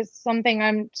me is something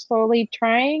I'm slowly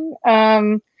trying.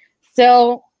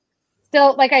 Still,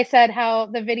 like I said, how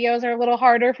the videos are a little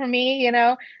harder for me,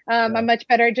 I'm much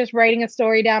better at just writing a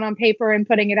story down on paper and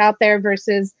putting it out there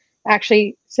versus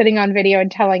actually sitting on video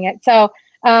and telling it. So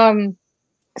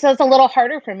it's a little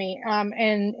harder for me.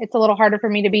 And it's a little harder for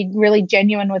me to be really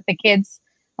genuine with the kids.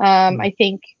 I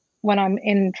think when I'm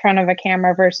in front of a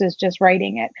camera versus just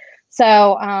writing it.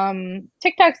 So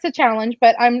TikTok's a challenge,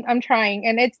 but I'm trying,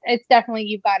 and it's definitely,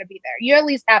 you've got to be there. You at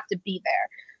least have to be there.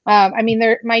 I mean,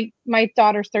 my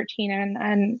daughter's 13,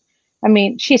 and I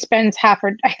mean, she spends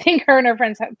I think her and her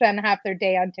friends spend half their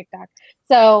day on TikTok.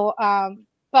 So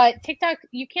But TikTok,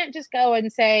 you can't just go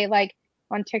and say like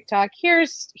on TikTok,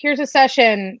 here's a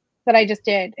session that I just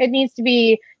did. It needs to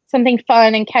be something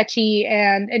fun and catchy,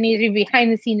 and it needs to be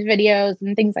behind the scenes videos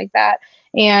and things like that.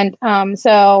 And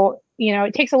so, you know,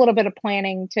 it takes a little bit of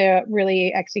planning to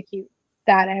really execute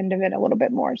that end of it a little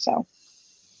bit more. So.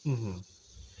 Mm-hmm.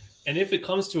 And if it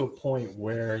comes to a point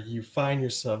where you find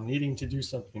yourself needing to do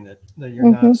something that you're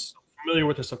not so familiar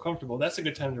with or so comfortable, that's a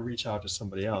good time to reach out to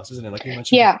somebody else, isn't it? Like you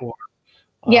mentioned before,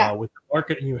 with the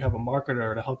market, you have a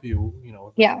marketer to help you, you know,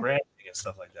 with the branding and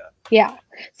stuff like that. Yeah.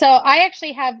 So I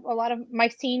actually have a lot of my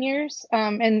seniors,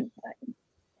 and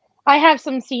I have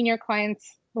some senior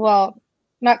clients. Well,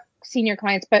 not senior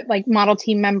clients, but like model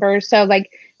team members. So like,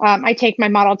 I take my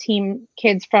model team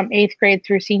kids from 8th grade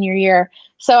through senior year.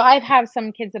 So I've have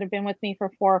some kids that have been with me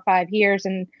for 4 or 5 years,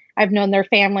 and I've known their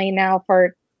family now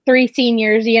for 3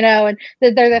 seniors, you know, and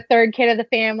they're the third kid of the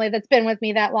family that's been with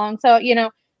me that long. So, you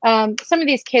know, some of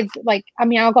these kids, like, I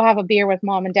mean, I'll go have a beer with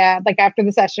mom and dad, like after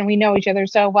the session, we know each other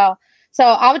so well. So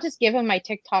I would just give them my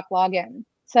TikTok login.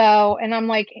 So, and I'm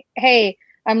like, hey,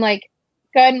 I'm like,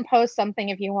 go ahead and post something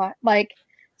if you want. Like,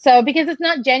 so because it's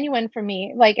not genuine for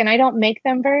me, like, and I don't make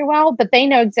them very well, but they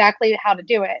know exactly how to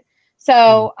do it.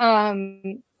 So,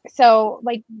 so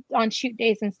like on shoot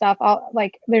days and stuff, I'll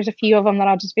like, there's a few of them that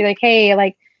I'll just be like, hey,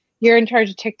 like, you're in charge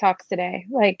of TikToks today.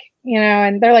 Like, you know,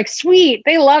 and they're like, sweet,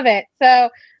 they love it. So,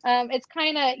 it's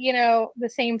kind of, you know, the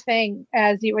same thing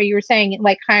as what you were saying,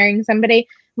 like hiring somebody,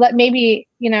 maybe,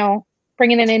 you know,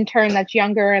 bring in an intern that's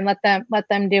younger and let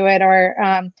them do it, or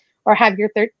have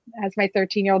your as my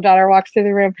 13-year-old daughter walks through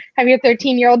the room, have your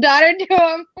 13-year-old daughter do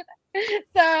them.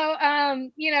 So,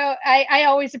 you know, I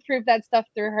always approve that stuff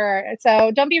through her. So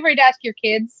don't be afraid to ask your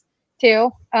kids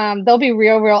too. They'll be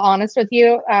real honest with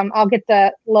you. I'll get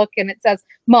the look and it says,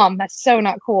 Mom, that's so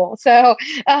not cool. So,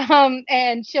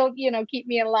 and she'll, you know, keep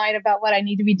me in line about what I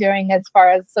need to be doing as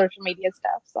far as social media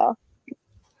stuff. So.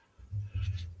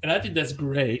 And I think that's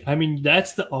great. I mean,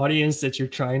 that's the audience that you're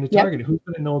trying to target. Who's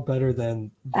going to know better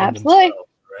than absolutely themselves,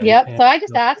 right? Yep. And so I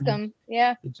just ask them.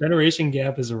 Yeah. The generation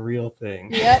gap is a real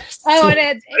thing. Yep. Oh,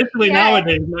 and especially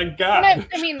nowadays. My God.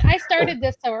 I mean, I started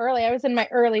this so early. I was in my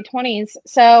early 20s.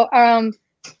 So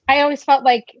I always felt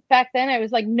like back then I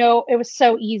was like, no, it was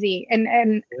so easy.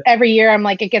 And every year I'm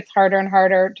like, it gets harder and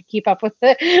harder to keep up with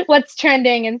what's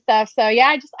trending and stuff. So yeah,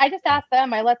 I just ask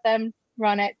them. I let them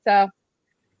run it. So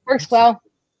works well.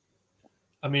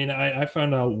 I mean, I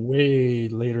found out way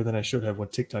later than I should have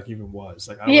what TikTok even was.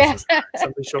 Like, I was just,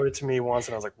 somebody showed it to me once,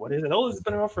 and I was like, "What is it?" Oh, it's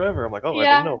been around forever. I'm like, "Oh, I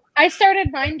didn't know." I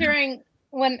started mine during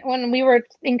when we were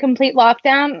in complete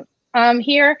lockdown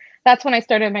here. That's when I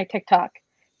started my TikTok.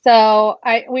 So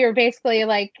we were basically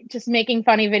like just making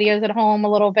funny videos at home a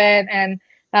little bit, and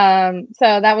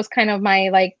so that was kind of my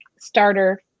like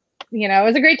starter. You know, it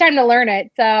was a great time to learn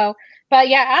it. So, but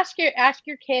yeah, ask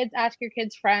your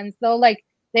kids' friends.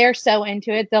 They're so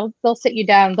into it. They'll sit you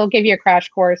down. They'll give you a crash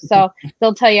course. So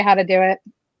they'll tell you how to do it.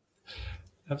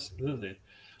 Absolutely.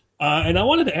 And I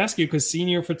wanted to ask you, because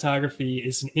senior photography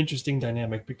is an interesting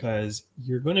dynamic, because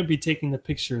you're going to be taking the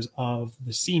pictures of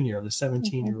the senior, the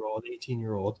 17-year-old,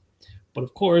 18-year-old. But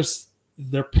of course,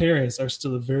 their parents are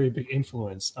still a very big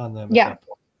influence on them. Yeah.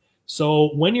 So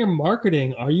when you're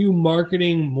marketing, are you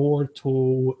marketing more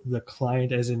to the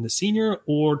client as in the senior,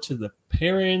 or to the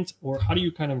parent, or how do you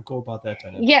kind of go about that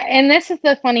dynamic? Yeah, and this is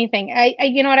the funny thing. I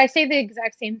you know what, I say the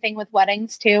exact same thing with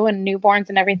weddings too, and newborns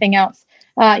and everything else.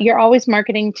 You're always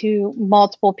marketing to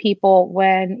multiple people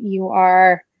when you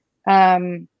are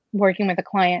working with a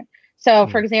client. So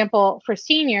for example, for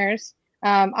seniors,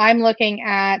 I'm looking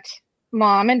at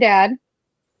mom and dad,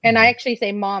 and I actually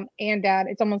say mom and dad.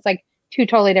 It's almost like 2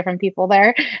 totally different people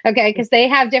there. Okay. Because they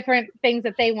have different things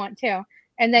that they want too.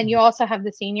 And then you also have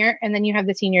the senior, and then you have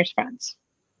the senior's friends.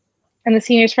 And the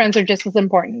senior's friends are just as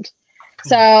important.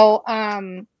 So,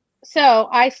 so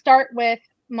I start with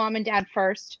mom and dad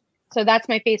first. So that's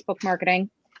my Facebook marketing.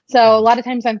 So a lot of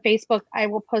times on Facebook, I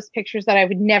will post pictures that I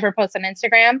would never post on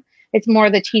Instagram. It's more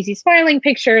the cheesy smiling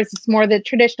pictures. It's more the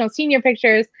traditional senior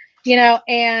pictures, you know,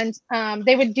 and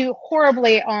they would do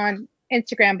horribly on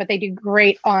Instagram, but they do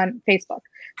great on Facebook.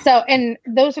 So, and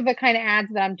those are the kind of ads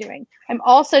that I'm doing. I'm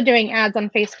also doing ads on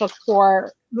Facebook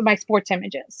for my sports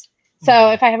images.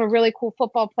 So if I have a really cool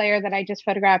football player that I just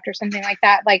photographed or something like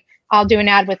that, like I'll do an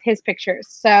ad with his pictures.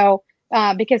 So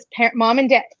because mom and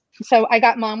dad, so I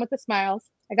got mom with the smiles,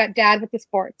 I got dad with the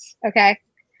sports. Okay.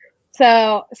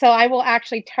 So I will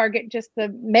actually target just the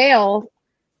male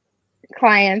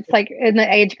clients, like in the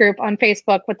age group on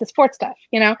Facebook with the sports stuff,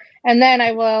 you know, and then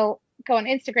I will go on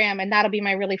Instagram, and that'll be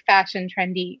my really fashion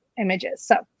trendy images.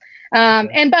 So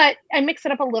But I mix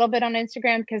it up a little bit on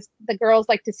Instagram because the girls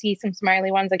like to see some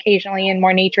smiley ones occasionally and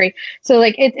more naturey. So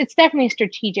like it's definitely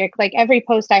strategic. Like every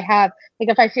post I have, like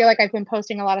if I feel like I've been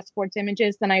posting a lot of sports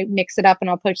images, then I mix it up and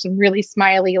I'll post some really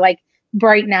smiley, like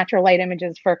bright natural light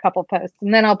images for a couple posts,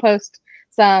 and then I'll post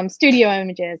some studio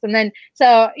images. And then,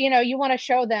 so, you want to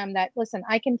show them that, listen,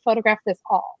 I can photograph this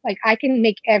all. Like I can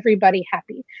make everybody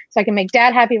happy. So I can make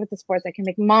dad happy with the sports. I can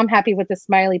make mom happy with the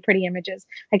smiley, pretty images.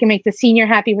 I can make the senior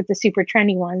happy with the super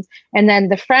trendy ones. And then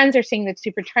the friends are seeing the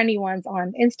super trendy ones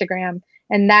on Instagram,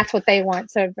 and that's what they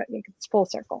want. So it's full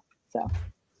circle. So.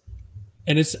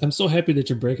 And I'm so happy that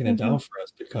you're breaking it down for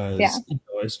us, because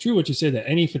it's true what you said, that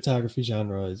any photography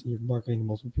genre is, you're marketing to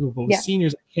multiple people. But with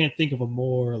seniors, I can't think of a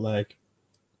more like,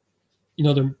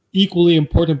 they're equally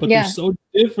important, but they're so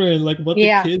different. Like what the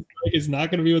kids like is not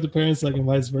going to be what the parents like, and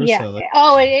vice versa. Yeah. Like,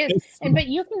 oh, it is. But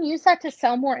you can use that to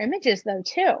sell more images though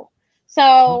too.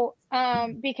 So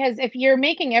because if you're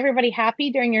making everybody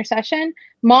happy during your session,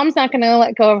 mom's not going to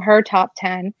let go of her top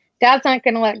 10. Dad's not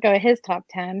going to let go of his top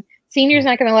 10. Senior's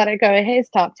not going to let it go of his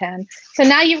top 10. So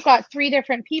now you've got 3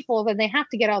 different people that they have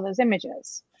to get all those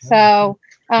images. So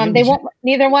they won't,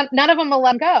 none of them will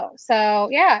let them go. So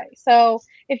so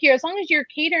as long as you're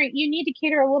catering, you need to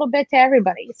cater a little bit to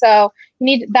everybody. So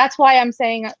that's why I'm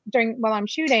saying while I'm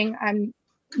shooting, I'm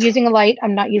using a light.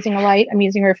 I'm not using a light. I'm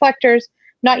using reflectors,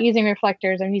 not using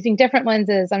reflectors. I'm using different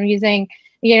lenses. I'm using,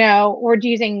 we're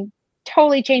using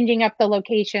totally changing up the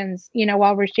locations,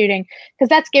 while we're shooting, because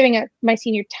that's giving my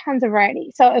senior tons of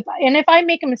variety. So if I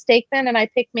make a mistake then, and I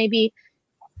pick maybe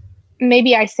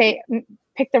I say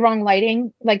pick the wrong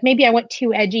lighting, like maybe I went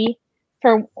too edgy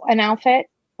for an outfit.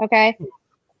 Okay.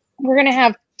 We're going to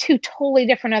have 2 totally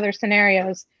different other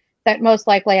scenarios that most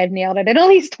likely I've nailed it at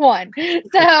least one.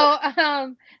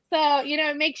 So,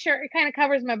 make sure it kind of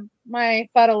covers my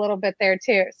butt a little bit there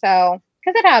too. So,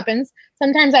 because it happens.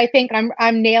 Sometimes I think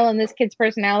I'm nailing this kid's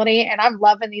personality and I'm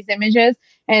loving these images,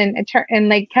 and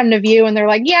they come to view and they're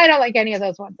like, yeah, I don't like any of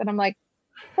those ones. And I'm like,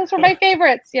 those were my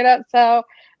favorites, So,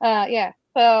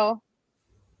 So.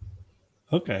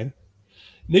 Okay.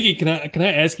 Nikki, can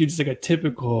I ask you just like a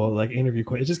typical like interview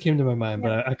question? It just came to my mind,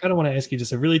 but I kind of want to ask you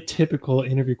just a really typical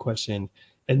interview question.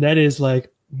 And that is like,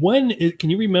 can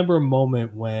you remember a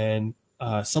moment when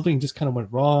something just kind of went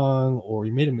wrong, or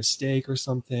you made a mistake or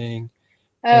something?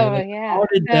 Oh, yeah. How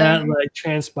did that like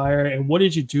transpire, and what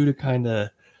did you do to kind of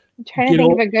I'm trying to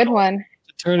think of a good one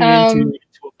to turn it into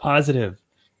a positive?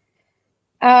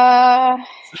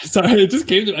 Sorry, it just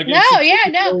came to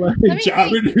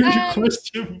job interview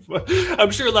question.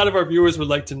 I'm sure a lot of our viewers would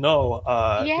like to know. So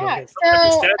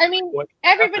I mean,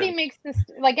 everybody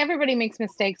makes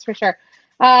mistakes for sure.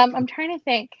 I'm trying to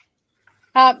think.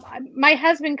 My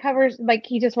husband covers, like,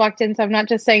 he just walked in, so I'm not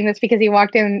just saying this because he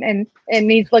walked in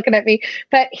and he's looking at me,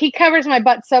 but he covers my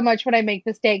butt so much when I make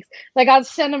mistakes. Like, I'll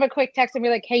send him a quick text and be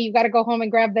like, hey, you got to go home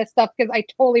and grab this stuff because I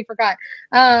totally forgot.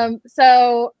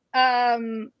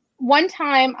 One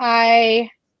time I'm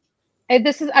going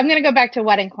to go back to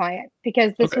wedding client,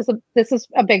 because this was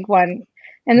a big one.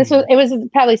 And it was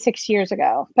probably 6 years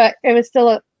ago, but it was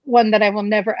still one that I will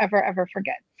never, ever, ever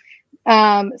forget.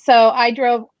 So I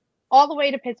drove all the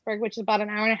way to Pittsburgh, which is about an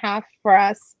hour and a half for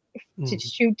us to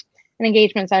shoot an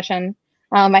engagement session.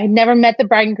 I had never met the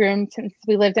bride and groom since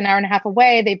we lived an hour and a half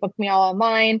away. They booked me all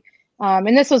online.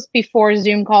 And this was before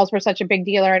Zoom calls were such a big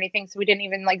deal or anything. So we didn't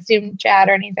even like Zoom chat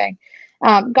or anything.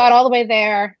 Got all the way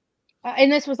there. And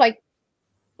this was like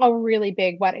a really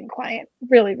big wedding client,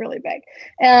 really, really big.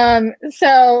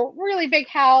 So really big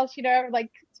house, like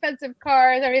expensive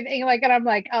cars, everything. Like, and I'm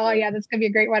like, oh yeah, this is gonna be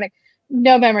a great wedding.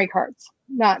 No memory cards,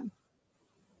 none.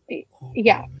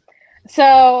 Yeah.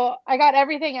 So I got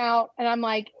everything out and I'm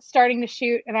like starting to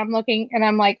shoot, and I'm looking and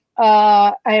I'm like,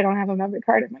 I don't have a memory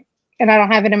card and I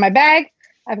don't have it in my bag.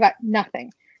 I've got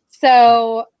nothing.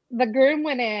 So the groom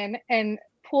went in and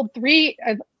pulled 3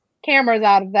 cameras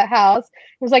out of the house.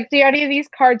 It was like, do any of these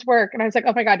cards work? And I was like,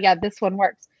 oh my God, yeah, this one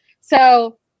works.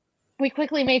 So we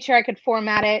quickly made sure I could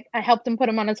format it. I helped him put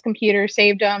them on his computer,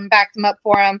 saved them, backed them up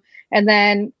for him, and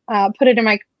then put it in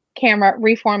my camera,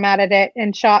 reformatted it,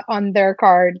 and shot on their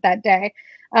card that day.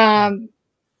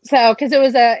 So because it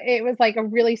was like a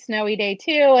really snowy day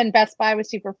too, and Best Buy was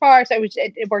super far, so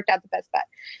it worked out the best bet.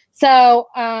 So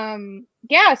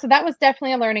so that was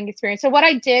definitely a learning experience. So what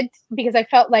I did, because I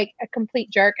felt like a complete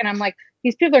jerk, and I'm like,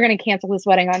 these people are going to cancel this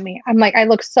wedding on me. I'm like, I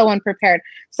look so unprepared.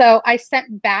 So I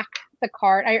sent back the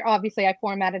card. I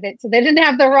formatted it so they didn't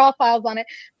have the raw files on it,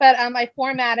 but I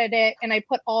formatted it and I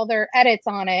put all their edits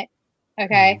on it.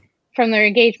 Okay. From their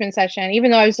engagement session, even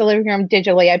though I was delivering them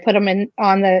digitally, I put them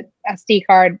on the SD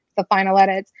card, the final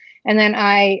edits. and then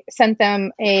I sent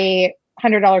them a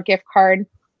 $100 gift card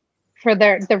for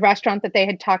the restaurant that they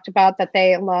had talked about that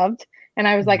they loved. And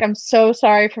I was like, I'm so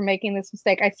sorry for making this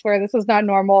mistake. I swear this is not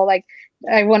normal. Like,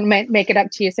 I wouldn't make it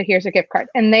up to you. So here's a gift card.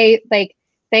 And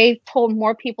they told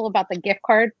more people about the gift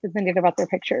card than they did about their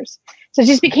pictures. So it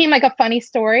just became like a funny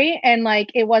story. And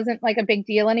like, it wasn't like a big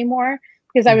deal anymore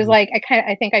because I was like,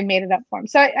 I think I made it up for them.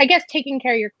 So I guess taking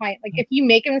care of your client, like if you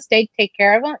make a mistake, take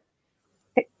care of them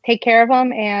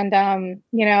and,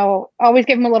 you know, always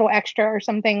give them a little extra or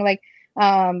something like,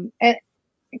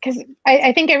 because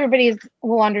I think everybody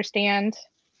will understand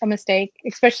a mistake,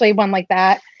 especially one like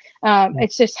that.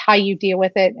 It's just how you deal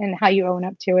with it and how you own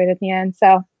up to it at the end.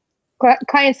 So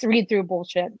clients read through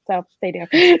bullshit, so they do.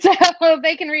 So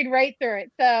they can read right through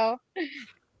it. So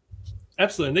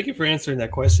absolutely. Thank you for answering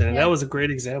that question. And that was a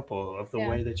great example of the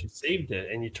way that you saved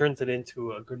it and you turned it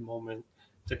into a good moment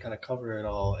to kind of cover it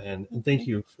all. And thank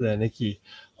you for that, Nicki.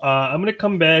 I'm going to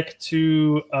come back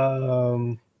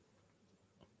to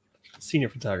senior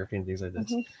photography and things like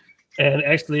this. And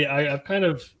actually, I've kind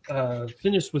of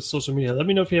finished with social media. Let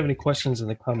me know if you have any questions in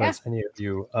the comments, any of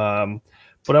you.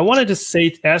 But I wanted to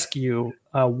ask you,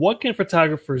 what can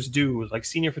photographers do, like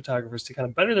senior photographers, to kind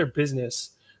of better their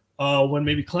business when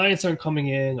maybe clients aren't coming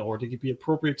in, or to be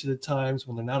appropriate to the times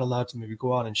when they're not allowed to maybe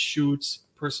go out and shoot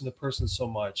person to person so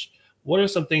much? What are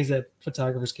some things that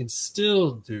photographers can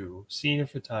still do, senior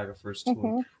photographers, to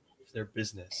improve their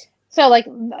business? So like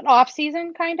off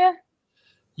season, kind of.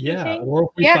 Yeah, or if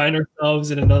we find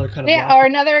ourselves in another kind of or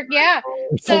another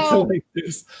or something like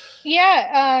this.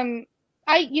 I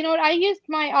used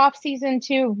my off season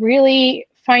to really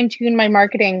fine tune my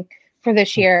marketing for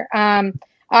this year.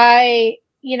 I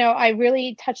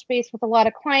really touched base with a lot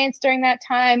of clients during that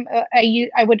time.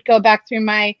 I would go back through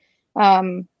my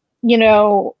clients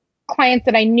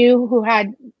that I knew who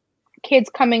had kids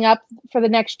coming up for the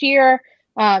next year,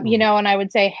 and I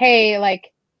would say, hey, like,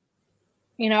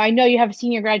 I know you have a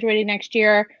senior graduating next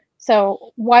year,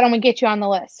 so why don't we get you on the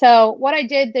list? So what I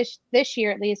did this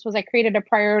year, at least, was I created a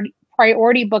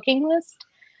priority booking list.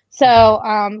 So,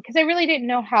 because I really didn't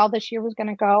know how this year was going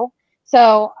to go.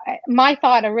 So my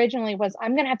thought originally was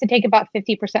I'm going to have to take about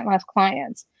 50% less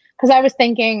clients, because I was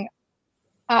thinking,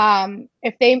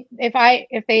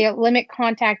 if they limit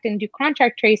contact and do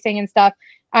contact tracing and stuff,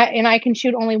 and I can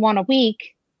shoot only one a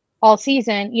week all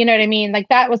season, you know what I mean? Like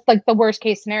that was like the worst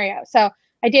case scenario. So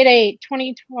I did a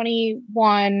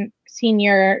 2021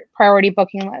 senior priority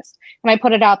booking list and I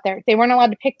put it out there. They weren't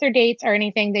allowed to pick their dates or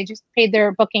anything. They just paid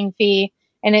their booking fee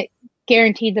and it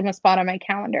guaranteed them a spot on my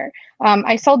calendar.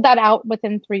 I sold that out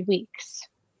within 3 weeks.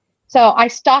 So I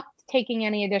stopped taking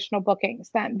any additional bookings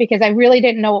then because I really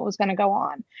didn't know what was going to go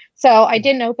on. So I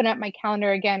didn't open up my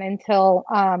calendar again until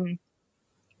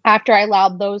after I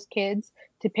allowed those kids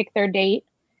to pick their date.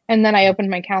 And then I opened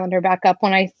my calendar back up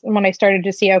when I started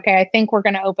to see, okay, I think we're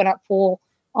going to open up full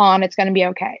on. It's going to be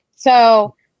okay.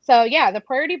 So yeah, the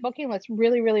priority booking list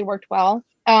really, really worked well.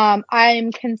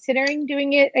 I'm considering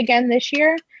doing it again this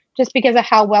year just because of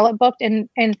how well it booked. And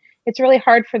it's really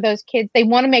hard for those kids. They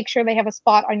want to make sure they have a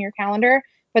spot on your calendar,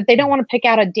 but they don't want to pick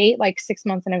out a date like 6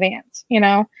 months in advance,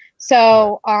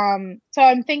 So, so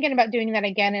I'm thinking about doing that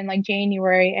again in like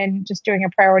January and just doing a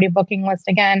priority booking list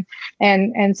again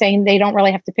and saying they don't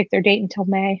really have to pick their date until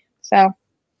May. So,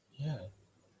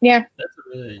 yeah,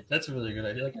 that's a really good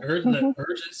idea. Like the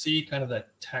urgency, kind of that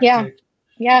tactic.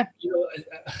 Yeah.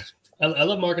 I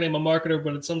love marketing. I'm a marketer,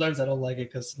 but sometimes I don't like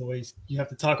it because the way you have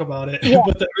to talk about it.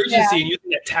 But the urgency and using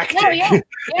that tactic,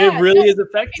 it really is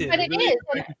effective. But it is.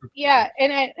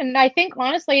 And I think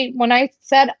honestly, when I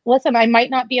said, listen, I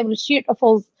might not be able to shoot a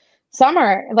full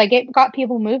summer, like it got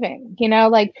people moving,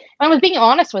 like I was being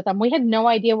honest with them. We had no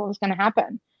idea what was going to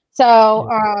happen. So,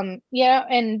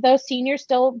 and those seniors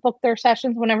still booked their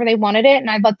sessions whenever they wanted it. And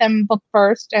I let them book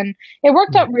first and it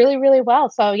worked out really, really well.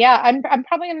 So yeah, I'm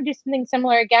probably going to do something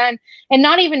similar again, and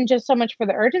not even just so much for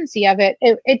the urgency of it.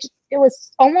 It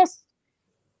was almost,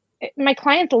 my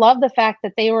clients love the fact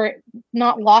that they were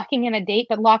not locking in a date,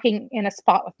 but locking in a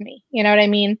spot with me. You know what I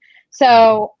mean?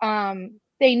 So,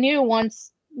 they knew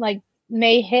once like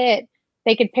May hit,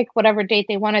 they could pick whatever date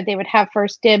they wanted. They would have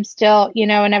first dibs still,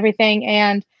 and everything.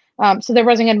 And, so there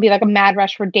wasn't going to be like a mad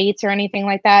rush for dates or anything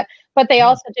like that. But they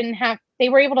also they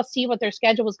were able to see what their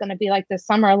schedule was going to be like this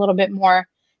summer a little bit more.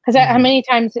 Because how many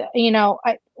times,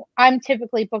 I'm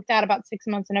typically booked out about 6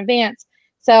 months in advance.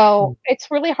 So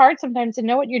it's really hard sometimes to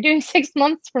know what you're doing 6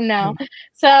 months from now.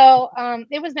 So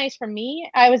it was nice for me.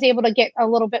 I was able to get a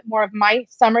little bit more of my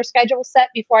summer schedule set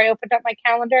before I opened up my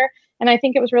calendar. And I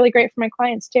think it was really great for my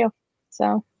clients too.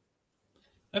 So.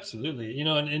 Absolutely.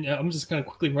 And I'm just kind of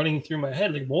quickly running through my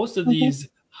head. Like most of these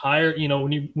hire, you know,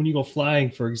 when you go flying,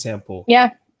 for example,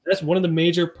 Yeah. that's one of the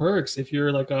major perks. If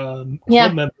you're like a Yeah.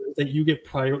 club member, that you get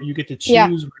you get to Yeah.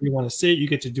 choose where you want to sit. You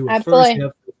get to do it first. Absolutely. You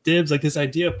have dibs. Like this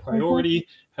idea of priority,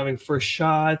 having first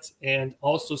shots, and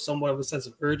also somewhat of a sense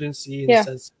of urgency in the Yeah.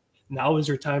 sense now is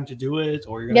your time to do it,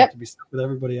 or you're gonna have Yep. to be stuck with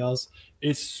everybody else.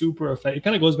 It's super effective. It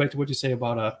kind of goes back to what you say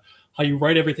about how you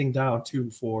write everything down too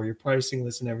for your pricing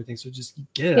list and everything. So just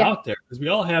get it Yeah. out there, because we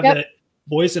all have Yep. that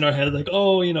voice in our head like,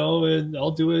 oh, you know, and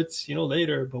I'll do it, you know,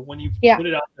 later. But when you Yeah. put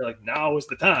it out there, like now is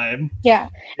the time. Yeah.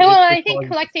 And well, It's I think all you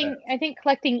collecting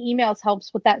can emails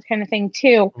helps with that kind of thing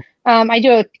too. I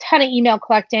do a ton of email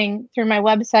collecting through my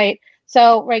website.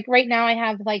 So like right now I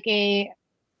have like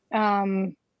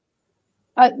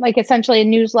like essentially a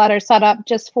newsletter set up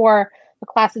just for the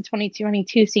class of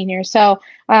 2022 seniors. So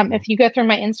if you go through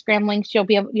my Instagram links,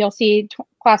 you'll see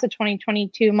class of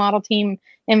 2022 model team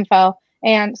info.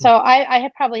 And so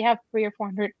I probably have 300 or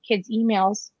 400 kids'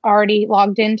 emails already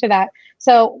logged into that.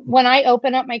 So when I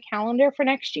open up my calendar for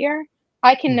next year,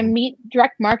 I can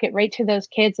direct market right to those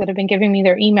kids that have been giving me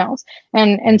their emails.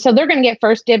 And so they're going to get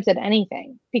first dibs at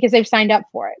anything because they've signed up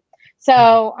for it.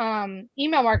 So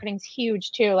email marketing is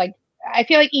huge too. Like I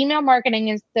feel like email marketing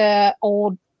is the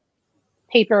old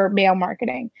paper mail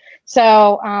marketing.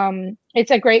 So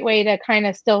it's a great way to kind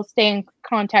of still stay in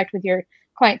contact with your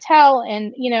clientele.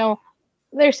 And, you know,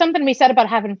 there's something to be said about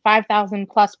having 5,000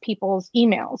 plus people's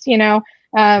emails, you know,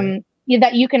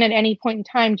 that you can at any point in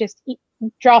time just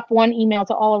drop one email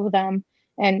to all of them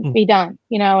and be done,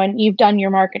 you know, and you've done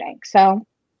your marketing. So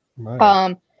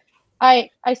I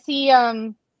see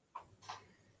a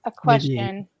question.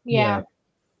 Nadine, Yeah.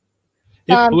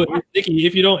 Nicki,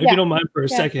 if you don't mind for a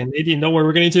second, Nadine, don't worry,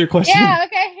 we're getting to your question. Yeah,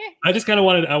 okay. I just kind of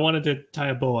wanted to tie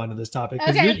a bow onto this topic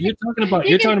because Okay. you're talking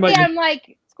about I'm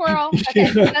like squirrel.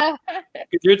 Okay.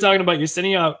 You're talking about you're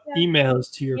sending out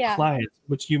emails to your clients,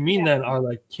 which you mean then are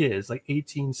like kids, like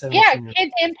 18, 17. Yeah,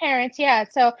 kids and parents. Yeah.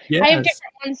 So I have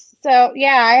different ones. So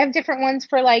yeah, I have different ones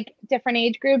for like different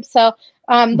age groups. So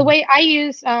the way I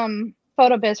use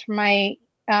PhotoBiz for my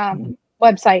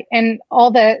website, and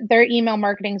all their email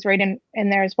marketing's right in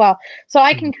there as well. So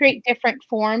I can create different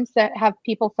forms that have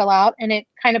people fill out, and it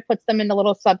kind of puts them into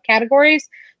little subcategories.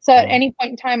 So at any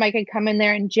point in time, I could come in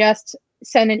there and just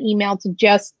send an email to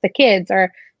just the kids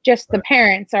or just the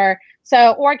parents, or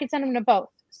I could send them to both.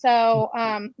 So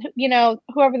you know,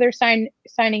 whoever they're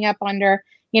signing up under,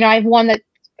 you know, I have one that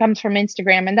comes from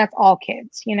Instagram, and that's all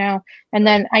kids, you know, and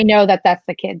then I know that that's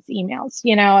the kids' emails,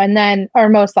 you know, and then, or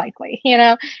most likely, you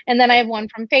know, and then I have one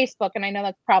from Facebook, and I know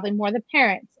that's probably more the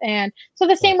parents. And so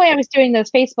the same way I was doing those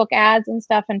Facebook ads and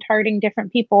stuff and targeting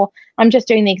different people, I'm just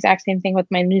doing the exact same thing with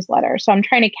my newsletter. So I'm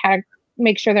trying to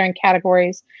make sure they're in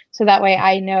categories, so that way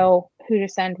I know who to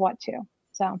send what to.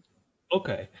 So.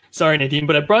 Okay. Sorry, Nadine,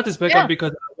 but I brought this back up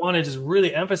because I want to just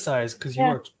really emphasize, because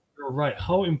you're right,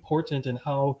 how important and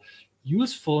how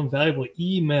useful and valuable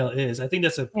email is. I think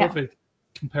that's a perfect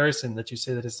comparison that you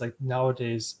say that it's like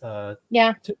nowadays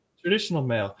traditional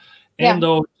mail. And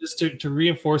though, just to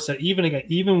reinforce that,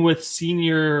 even with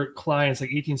senior clients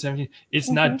like 18, 17, it's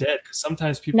not dead, because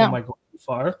sometimes people might go too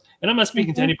far. And I'm not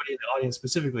speaking to anybody in the audience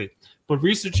specifically, but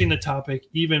researching the topic,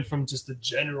 even from just the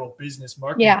general business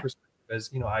marketing perspective,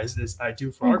 as you know, as I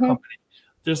do for our company,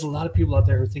 there's a lot of people out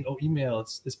there who think, oh, email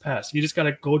is past. You just got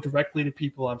to go directly to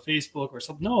people on Facebook or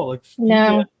something. No,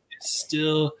 email is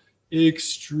still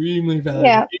extremely valuable.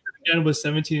 Yeah. Again, with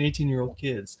 17, 18-year-old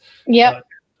kids.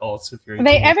 Adults, if you're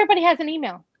everybody has an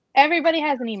email. Everybody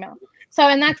has an email. So,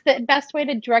 and that's the best way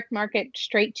to direct market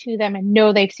straight to them and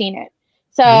know they've seen it.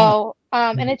 So,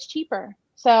 and it's cheaper.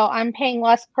 So I'm paying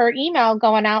less per email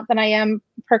going out than I am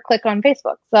per click on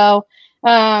Facebook. So,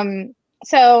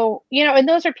 so, you know, and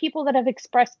those are people that have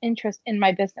expressed interest in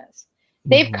my business.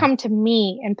 They've come to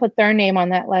me and put their name on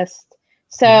that list.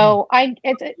 So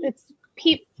it's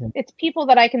people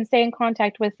that I can stay in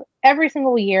contact with every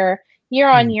single year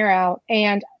on, year out.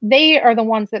 And they are the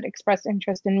ones that express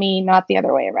interest in me, not the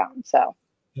other way around. So.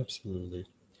 Absolutely.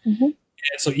 And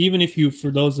so even if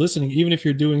for those listening, even if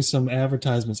you're doing some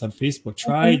advertisements on Facebook,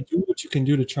 do what you can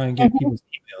do to try and get people's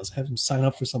emails, have them sign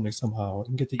up for something somehow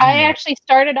and get the email. I actually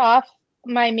started off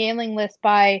my mailing list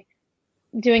by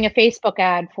doing a Facebook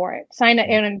ad for it.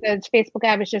 And the Facebook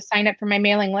ad was just sign up for my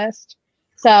mailing list.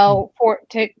 So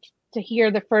to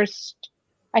hear the first,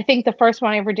 I think the first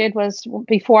one I ever did was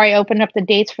before I opened up the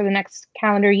dates for the next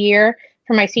calendar year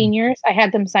for my seniors, I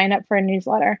had them sign up for a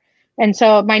newsletter. And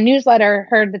so my newsletter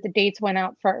heard that the dates went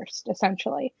out first,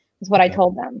 essentially, is what I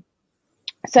told them.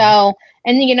 So,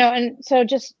 and, you know, and so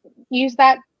just use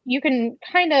that. You can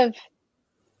kind of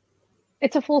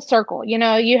it's a full circle. You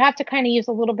know, you have to kind of use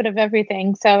a little bit of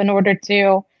everything. So in order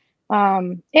to,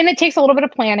 and it takes a little bit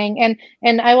of planning.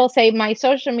 And I will say my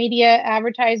social media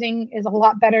advertising is a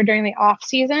lot better during the off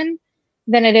season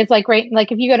than it is like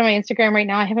if you go to my Instagram right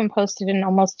now, I haven't posted in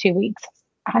almost 2 weeks.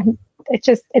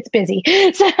 It's busy.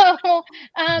 So,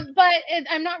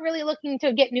 I'm not really looking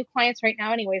to get new clients right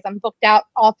now. Anyways, I'm booked out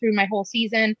all through my whole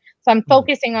season. So I'm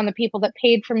focusing on the people that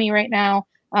paid for me right now.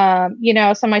 You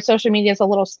know, so my social media is a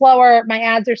little slower. My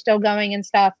ads are still going and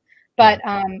stuff, but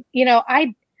you know,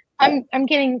 I'm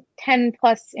getting 10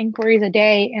 plus inquiries a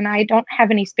day, and I don't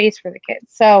have any space for the kids.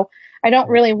 So I don't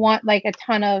really want like a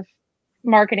ton of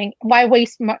marketing. Why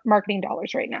waste marketing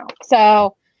dollars right now?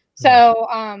 So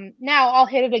now I'll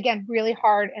hit it again really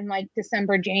hard in like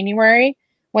December, January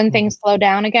when things slow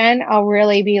down again. I'll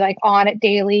really be like on it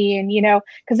daily, and you know,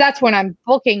 because that's when I'm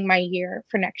booking my year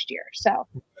for next year. So.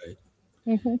 Right.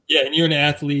 Mm-hmm. Yeah, and you're an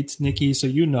athlete, Nikki, so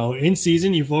you know, in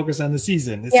season you focus on the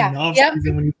season. It's Yeah. in off Yep.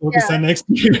 season when you focus Yeah. on next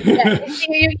year. Yeah.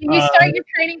 You start your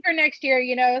training for next year.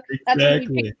 You know, that's when you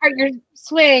Exactly. pick apart your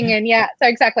swing, and yeah. So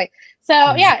exactly. So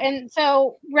yeah, and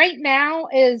so right now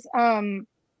is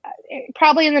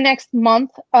probably in the next month,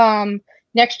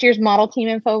 next year's model team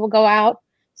info will go out.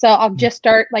 So I'll just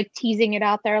start like teasing it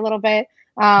out there a little bit.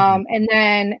 And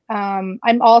then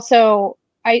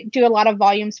I do a lot of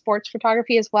volume sports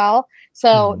photography as well.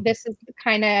 So this is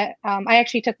kind of, I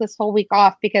actually took this whole week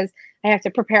off because I have to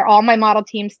prepare all my model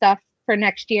team stuff for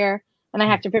next year. And I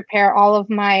have to prepare all of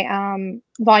my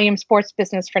volume sports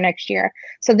business for next year.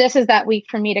 So this is that week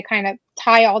for me to kind of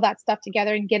tie all that stuff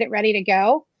together and get it ready to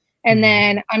go. And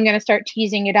then I'm going to start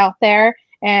teasing it out there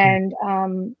and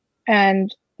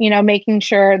you know, making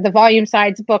sure the volume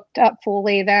side's booked up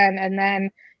fully then,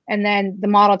 and then the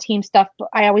model team stuff,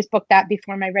 I always book that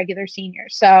before my regular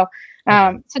seniors. So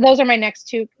so those are my next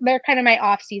two. They're kind of my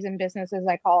off season businesses,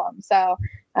 I call them. So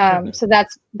so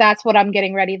that's what I'm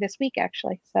getting ready this week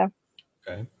actually. So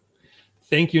okay.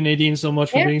 Thank you, Nadine, so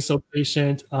much for being so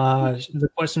patient. The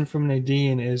question from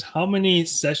Nadine is, how many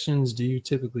sessions do you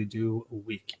typically do a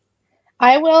week?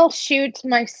 I will shoot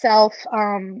myself.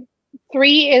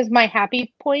 3 is my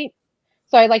happy point.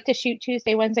 So I like to shoot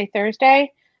Tuesday, Wednesday,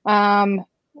 Thursday.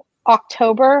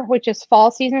 October, which is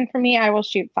fall season for me, I will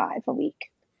shoot 5 a week.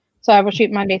 So I will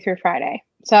shoot Monday through Friday.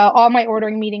 So all my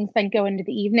ordering meetings then go into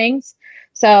the evenings.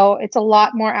 So it's a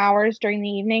lot more hours during the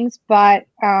evenings, but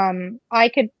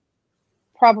I could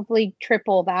probably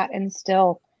triple that and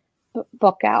still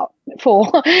book out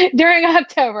full during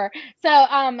October. So,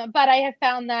 but I have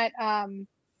found that,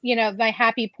 you know, my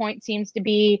happy point seems to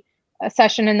be a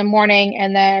session in the morning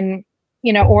and then,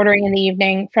 you know, ordering in the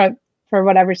evening for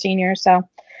whatever senior. So,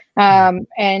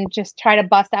 and just try to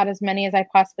bust out as many as I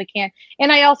possibly can.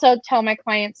 And I also tell my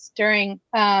clients during,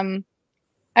 the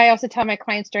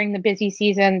busy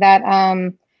season that,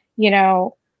 you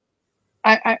know,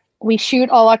 we shoot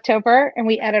all October and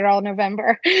we edit all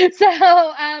November.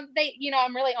 So they, you know,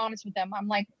 I'm really honest with them. I'm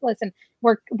like, listen,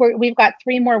 we've got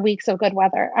 3 more weeks of good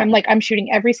weather. I'm like, I'm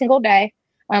shooting every single day.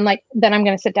 I'm like, then I'm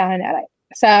going to sit down and edit.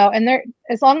 So, and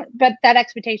but that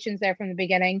expectation's there from the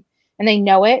beginning, and they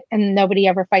know it, and nobody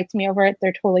ever fights me over it.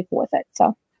 They're totally cool with it.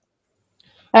 So,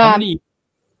 how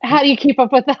do you keep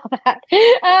up with all that?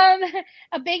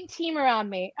 A big team around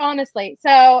me, honestly.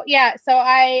 So yeah, so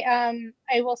I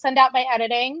will send out my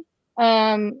editing.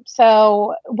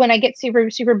 So when I get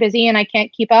super busy and I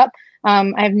can't keep up,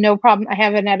 I have no problem. I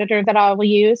have an editor that I will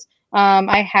use.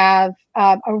 I have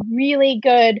a really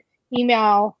good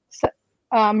email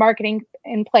marketing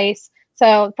in place.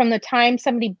 So from the time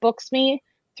somebody books me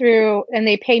through and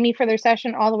they pay me for their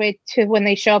session all the way to when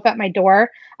they show up at my door,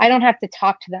 I don't have to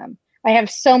talk to them. I have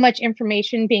so much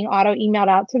information being auto emailed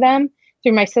out to them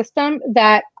through my system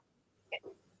that,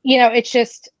 you know, it's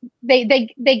just they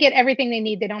get everything they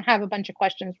need. They don't have a bunch of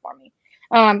questions for me.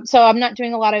 So I'm not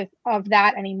doing a lot of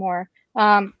that anymore.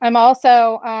 I'm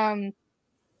also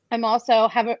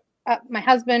have my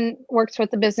husband works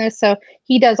with the business, so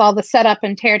he does all the setup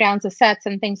and tear downs of sets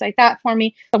and things like that for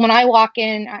me. So when I walk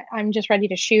in, I'm just ready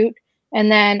to shoot.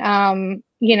 And then,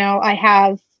 you know, I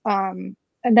have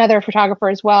another photographer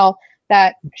as well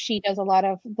that she does a lot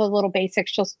of the little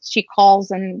basics. She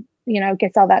calls and, you know,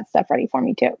 gets all that stuff ready for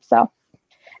me too. So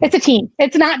it's a team.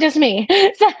 It's not just me.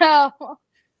 So,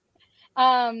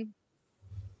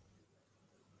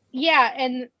 yeah,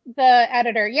 and the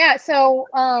editor. Yeah, so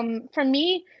for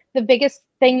me, the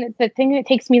thing that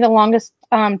takes me the longest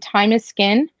time is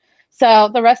skin. So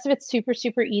the rest of it's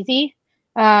super easy.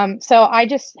 So I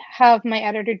just have my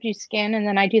editor do skin and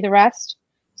then I do the rest.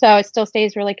 So it still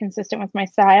stays really consistent with my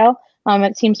style.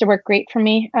 It seems to work great for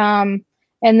me. And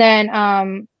then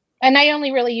And I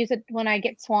only really use it when I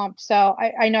get swamped. So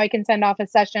I know I can send off a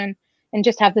session and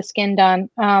just have the skin done.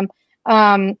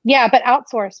 Yeah, but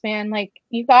outsource, man. Like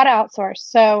you got to outsource.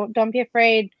 So don't be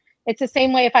afraid. It's the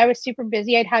same way if I was super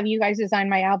busy, I'd have you guys design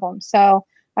my album. So,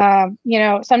 you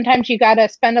know, sometimes you got to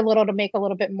spend a little to make a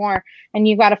little bit more, and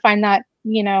you got to find that,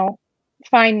 you know,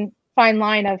 fine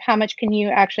line of how much can you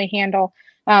actually handle.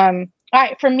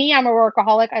 For me, I'm a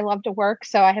workaholic. I love to work,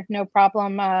 so I have no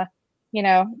problem, you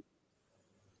know,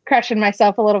 crushing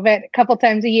myself a little bit a couple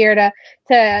times a year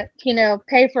to you know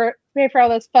pay for all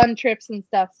those fun trips and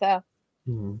stuff. So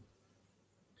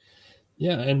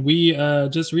yeah, and we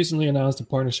just recently announced a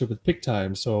partnership with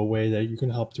PickTime, so a way that you can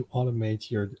help to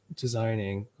automate your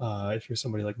designing. If you're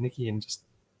somebody like Nicki and just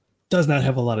does not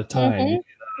have a lot of time, you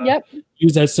can,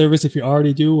 use that service if you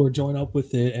already do, or join up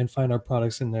with it and find our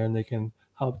products in there, and they can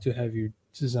help to have you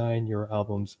design your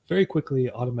albums very quickly,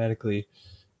 automatically,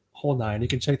 whole nine. You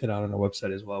can check that out on our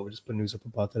website as well. We just put news up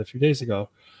about that a few days ago.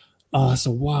 So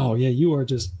wow, yeah, you are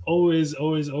just always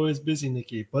busy,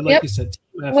 Nicki. But like you said,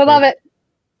 team effort, we love it.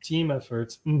 Team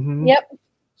efforts. Yep.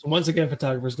 So once again,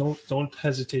 photographers, don't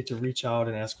hesitate to reach out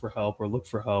and ask for help or look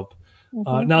for help.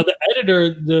 Now the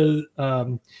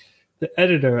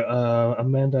editor,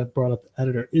 Amanda brought up the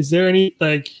editor. Is there any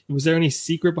was there any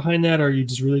secret behind that, or you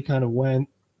just really kind of went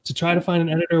to try to find an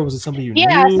editor, or was it somebody you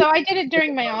knew? So I did it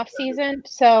during my off season.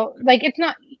 So like, it's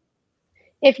not,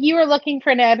 if you are looking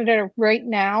for an editor right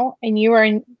now and you are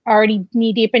already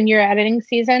knee deep in your editing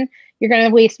season, you're going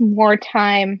to waste more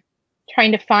time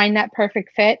trying to find that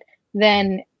perfect fit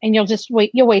and you'll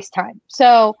waste time.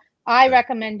 So I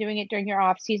recommend doing it during your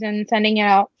off season, sending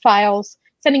out files,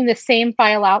 sending the same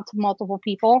file out to multiple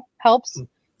people helps.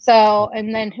 So,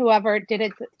 and then whoever did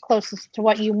it closest to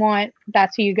what you want,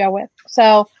 that's who you go with.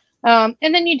 So, and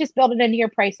then you just build it into your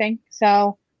pricing.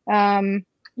 So,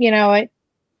 you know,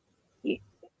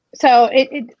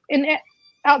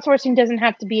 outsourcing doesn't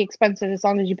have to be expensive as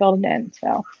long as you build it in.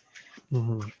 So,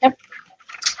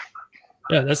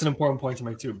 yeah, that's an important point to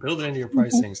make too. Build it into your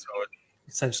pricing, so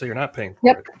essentially you're not paying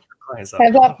for it. Clients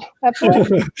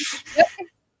Absolutely.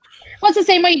 Well, it's the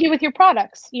same way you do with your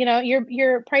products. You know,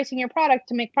 you're pricing your product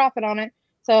to make profit on it.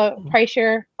 So price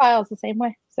your files the same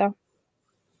way. So,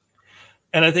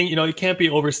 and I think, you know, it can't be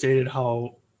overstated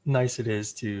how nice it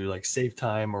is to like save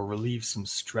time or relieve some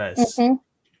stress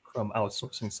from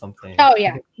outsourcing something. Oh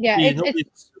yeah, yeah. Nobody's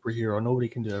a superhero. Nobody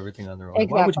can do everything on their own.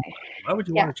 Exactly. Why would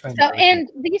you want to try? So, and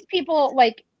these people,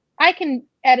 like, I can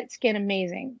edit skin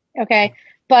amazing, okay,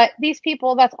 but these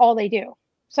people, that's all they do.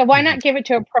 So why not give it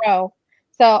to a pro?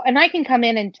 So, and I can come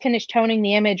in and finish toning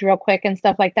the image real quick and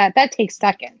stuff like that. That takes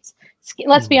seconds.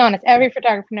 Let's be honest. Every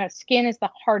photographer knows skin is the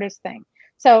hardest thing.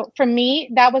 So for me,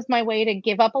 that was my way to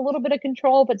give up a little bit of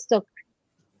control, but still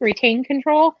retain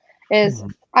control. Is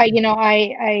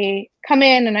I come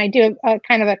in and I do a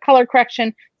kind of a color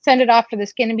correction, send it off for the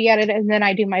skin to be edited, and then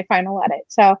I do my final edit.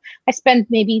 So I spend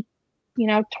maybe,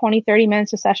 20, 30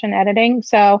 minutes a session editing.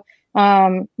 So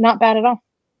not bad at all.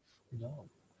 No.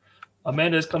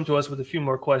 Amanda has come to us with a few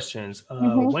more questions.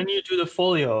 When you do the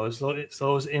folios,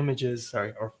 those images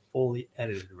are fully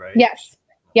edited, right? Yes.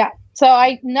 Yeah.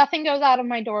 So nothing goes out of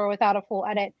my door without a full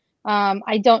edit.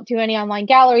 I don't do any online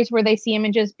galleries where they see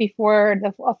images before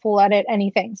a full edit,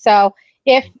 anything. So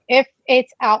if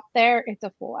it's out there, it's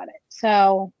a full edit.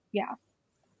 So yeah.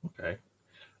 Okay.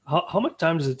 How much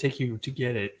time does it take you to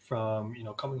get it from,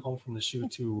 coming home from the shoot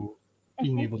to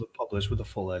being able to publish with a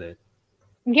full edit?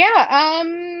 Yeah.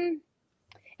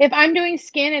 If I'm doing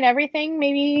skin and everything,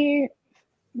 maybe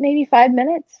 5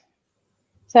 minutes.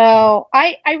 So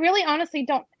I really honestly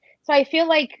don't. So I feel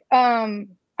like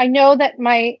I know that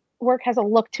my work has a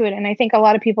look to it, and I think a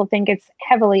lot of people think it's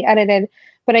heavily edited,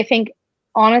 but I think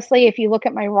honestly, if you look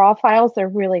at my raw files, they're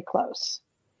really close.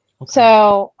 Okay.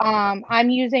 So I'm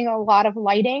using a lot of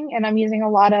lighting, and I'm using a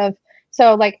lot of,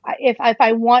 so like if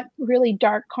I want really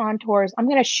dark contours, I'm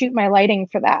going to shoot my lighting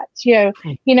for that. So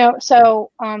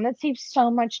that saves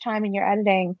so much time in your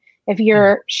editing if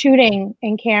you're shooting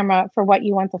in camera for what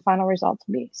you want the final result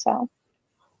to be. So.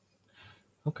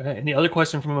 Okay. And the other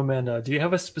question from Amanda, do you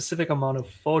have a specific amount of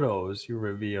photos you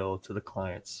reveal to the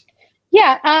clients?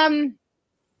 Yeah.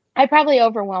 I probably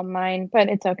overwhelm mine, but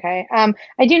it's okay.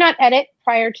 I do not edit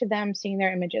prior to them seeing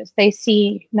their images. They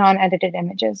see non-edited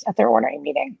images at their ordering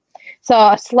meeting. So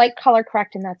a slight color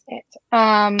correct, and that's it.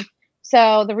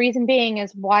 So the reason being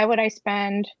is, why would I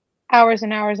spend hours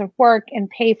and hours of work and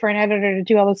pay for an editor to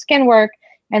do all the skin work,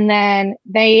 and then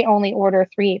they only order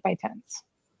 3 8x10s?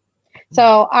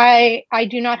 So I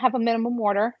do not have a minimum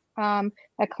order. A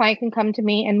client can come to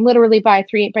me and literally buy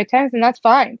 3 8x10s, and that's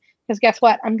fine. Because guess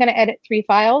what? I'm going to edit 3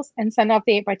 files and send off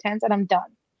the 8x10s, and I'm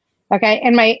done. Okay.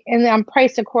 And I'm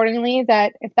priced accordingly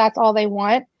that if that's all they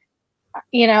want,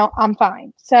 I'm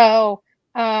fine. So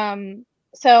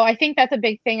I think that's a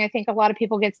big thing. I think a lot of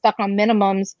people get stuck on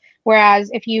minimums, whereas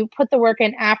if you put the work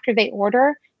in after they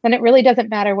order, then it really doesn't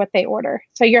matter what they order.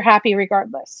 So you're happy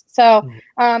regardless. So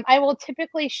I will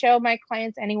typically show my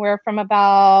clients anywhere from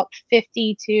about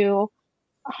 50 to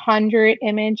 100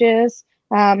 images.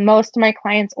 Most of my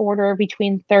clients order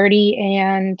between 30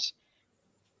 and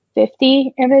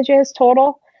 50 images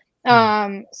total.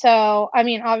 So I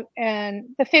mean, and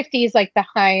the 50 is like the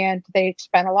high end. They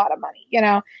spend a lot of money,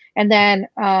 and then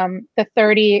the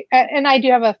 30, and I do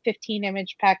have a 15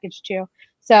 image package too.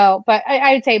 So, but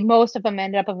I would say most of them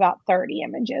end up about 30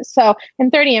 images. So,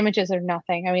 and 30 images are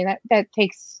nothing. I mean, that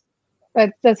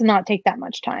does not take that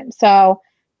much time. So,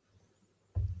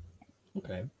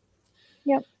 okay.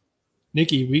 Yep.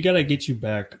 Nicki, we got to get you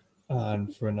back on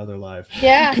for another live.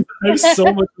 Yeah. There's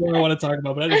so much more I want to talk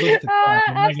about, but I just want to talk.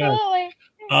 Absolutely.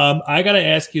 I got to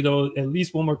ask you, though, at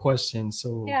least one more question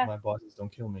so my bosses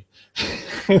don't kill me.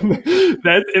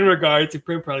 That's in regard to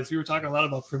print products. We were talking a lot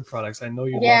about print products. I know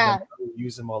you love them. You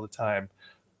use them all the time.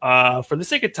 For the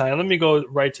sake of time, let me go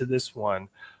right to this one.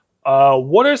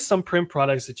 What are some print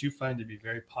products that you find to be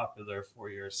very popular for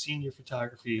your senior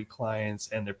photography clients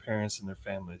and their parents and their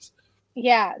families?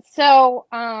 Yeah, so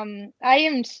I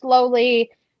am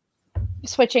slowly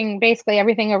switching basically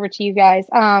everything over to you guys.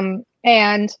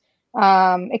 And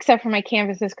except for my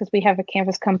canvases, because we have a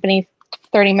canvas company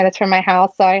 30 minutes from my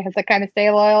house, so I have to kind of stay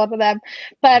loyal to them.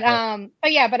 But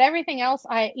everything else,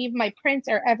 even my prints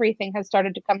or everything has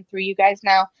started to come through you guys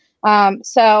now.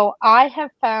 So I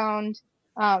have found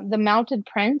the mounted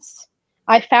prints.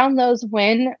 I found those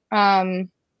when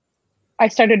I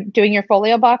started doing your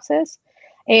folio boxes,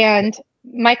 and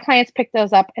my clients pick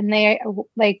those up, and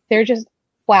they're just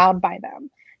wowed by them.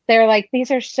 They're like,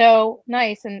 these are so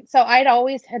nice. And so I'd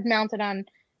always had mounted on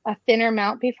a thinner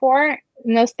mount before,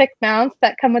 and those thick mounts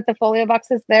that come with the folio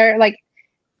boxes,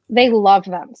 they love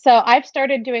them. So I've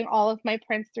started doing all of my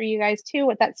prints through you guys too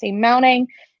with that same mounting,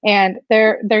 and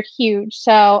they're huge.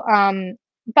 So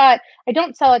but I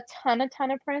don't sell a ton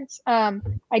of prints. I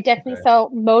definitely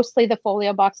sell mostly the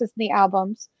folio boxes and the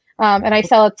albums. And I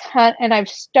sell a ton, and I've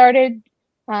started,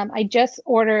 I just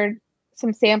ordered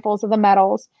some samples of the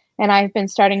medals, and I've been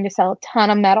starting to sell a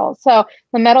ton of medals. So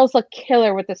the medals look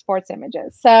killer with the sports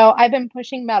images. So I've been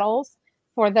pushing medals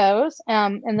for those,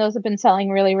 and those have been selling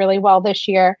really, really well this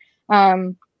year.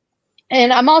 And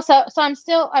I'm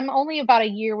only about a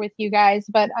year with you guys,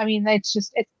 but I mean,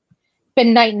 it's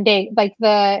been night and day.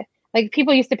 Like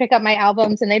people used to pick up my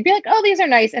albums and they'd be like, oh, these are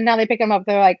nice. And now they pick them up.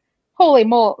 They're like, holy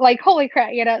crap.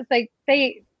 It's like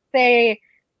they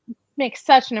make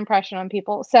such an impression on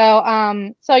people. So,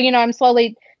 I'm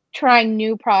slowly trying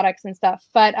new products and stuff,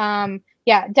 but,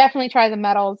 definitely try the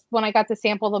medals. When I got to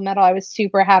sample the medal, I was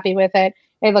super happy with it.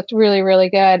 It looked really, really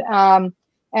good. And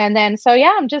then, so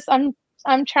yeah,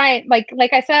 I'm trying,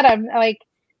 like I said, I'm like,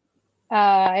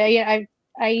 I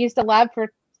used a lab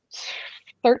for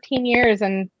 13 years,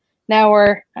 and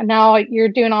now you're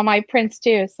doing all my prints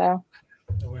too. So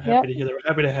we're happy to hear that. We're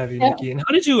happy to have you, Nicki. And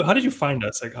how did you find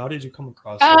us? Like, how did you come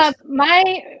across us?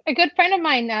 A good friend of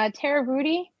mine, Tara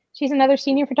Rudy, she's another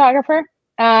senior photographer.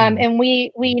 And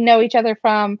we know each other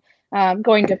from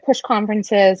going to push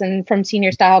conferences and from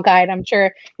Senior Style Guide. I'm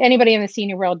sure anybody in the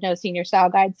senior world knows Senior Style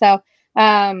Guide. So,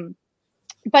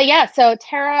 but yeah, so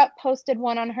Tara posted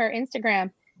one on her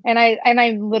Instagram, and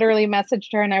I literally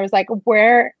messaged her, and I was like,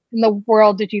 where in the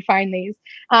world did you find these?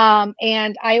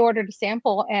 And I ordered a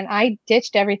sample, and I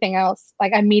ditched everything else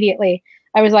like immediately.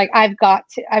 I was like,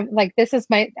 this is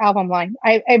my album line.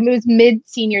 It was mid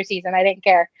senior season. I didn't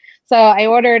care. So I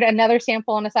ordered another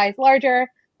sample in a size larger,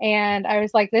 and I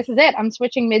was like, this is it. I'm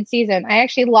switching mid season. I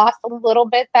actually lost a little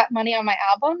bit that money on my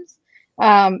albums,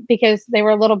 because they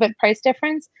were a little bit price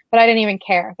difference, but I didn't even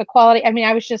care. The quality, I mean,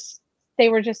 they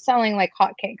were just selling like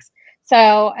hotcakes.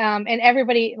 So, and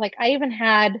everybody, like I even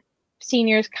had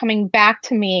seniors coming back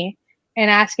to me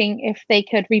and asking if they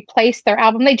could replace their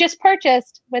album they just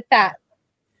purchased with that.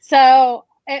 So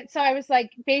I was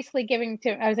like, basically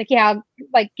I was like, yeah,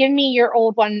 like give me your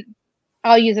old one.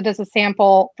 I'll use it as a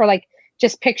sample for like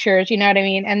just pictures, you know what I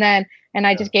mean? And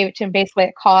I just gave it to him basically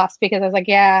at cost, because I was like,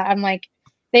 yeah, I'm like,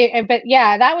 but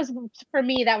yeah, that was, for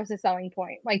me, that was the selling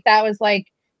point. Like that was like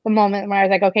the moment where I was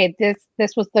like, okay,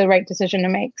 this was the right decision to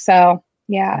make. So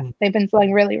yeah, they've been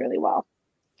selling really, really well.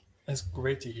 That's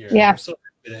great to hear. Yeah. We're so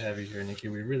happy to have you here, Nicki.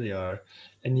 We really are.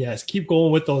 And yes, keep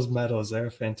going with those medals.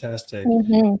 They're fantastic.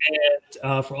 And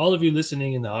for all of you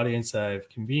listening in the audience, I've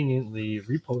conveniently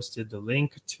reposted the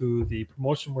link to the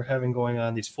promotion we're having going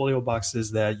on, these folio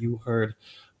boxes that you heard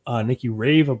Nicki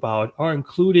rave about are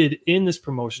included in this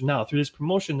promotion. Now, through this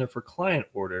promotion, they're for client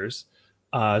orders.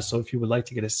 So if you would like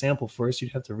to get a sample first,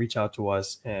 you'd have to reach out to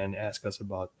us and ask us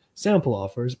about sample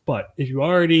offers. But if you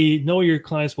already know your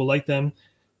clients will like them,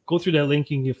 go through that link.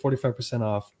 You can get 45%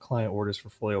 off client orders for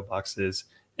folio boxes,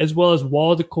 as well as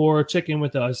wall decor. Check in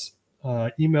with us.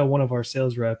 Email one of our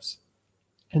sales reps,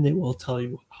 and they will tell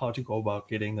you how to go about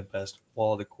getting the best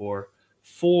wall decor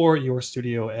for your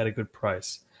studio at a good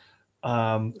price.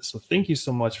 So thank you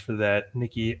so much for that,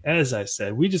 Nicki. As I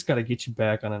said, we just got to get you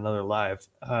back on another live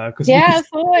because we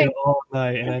absolutely. all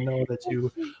night, and I know that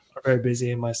you are very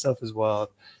busy, and myself as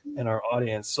well, and our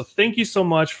audience. So thank you so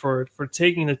much for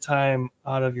taking the time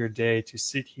out of your day to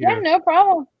sit here. Yeah, no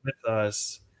problem. With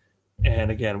us.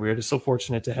 And again, we are just so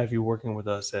fortunate to have you working with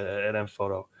us at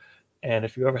nPhoto. And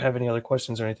if you ever have any other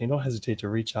questions or anything, don't hesitate to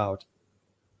reach out.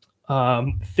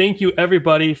 Thank you,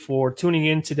 everybody, for tuning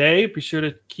in today. Be sure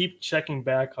to keep checking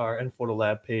back our nPhoto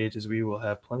Lab page, as we will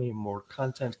have plenty more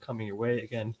content coming your way.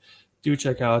 Again, do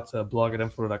check out the blog at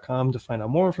nphoto.com to find out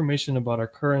more information about our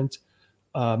current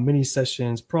mini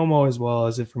sessions promo, as well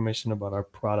as information about our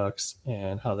products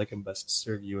and how they can best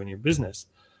serve you and your business.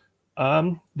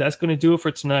 That's going to do it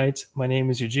for tonight. My name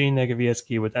is Eugene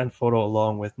Negowiecki with nPhoto,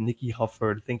 along with Nicki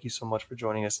Hufford. Thank you so much for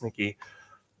joining us, Nicki.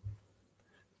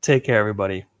 Take care,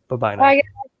 everybody. Bye-bye now. Bye.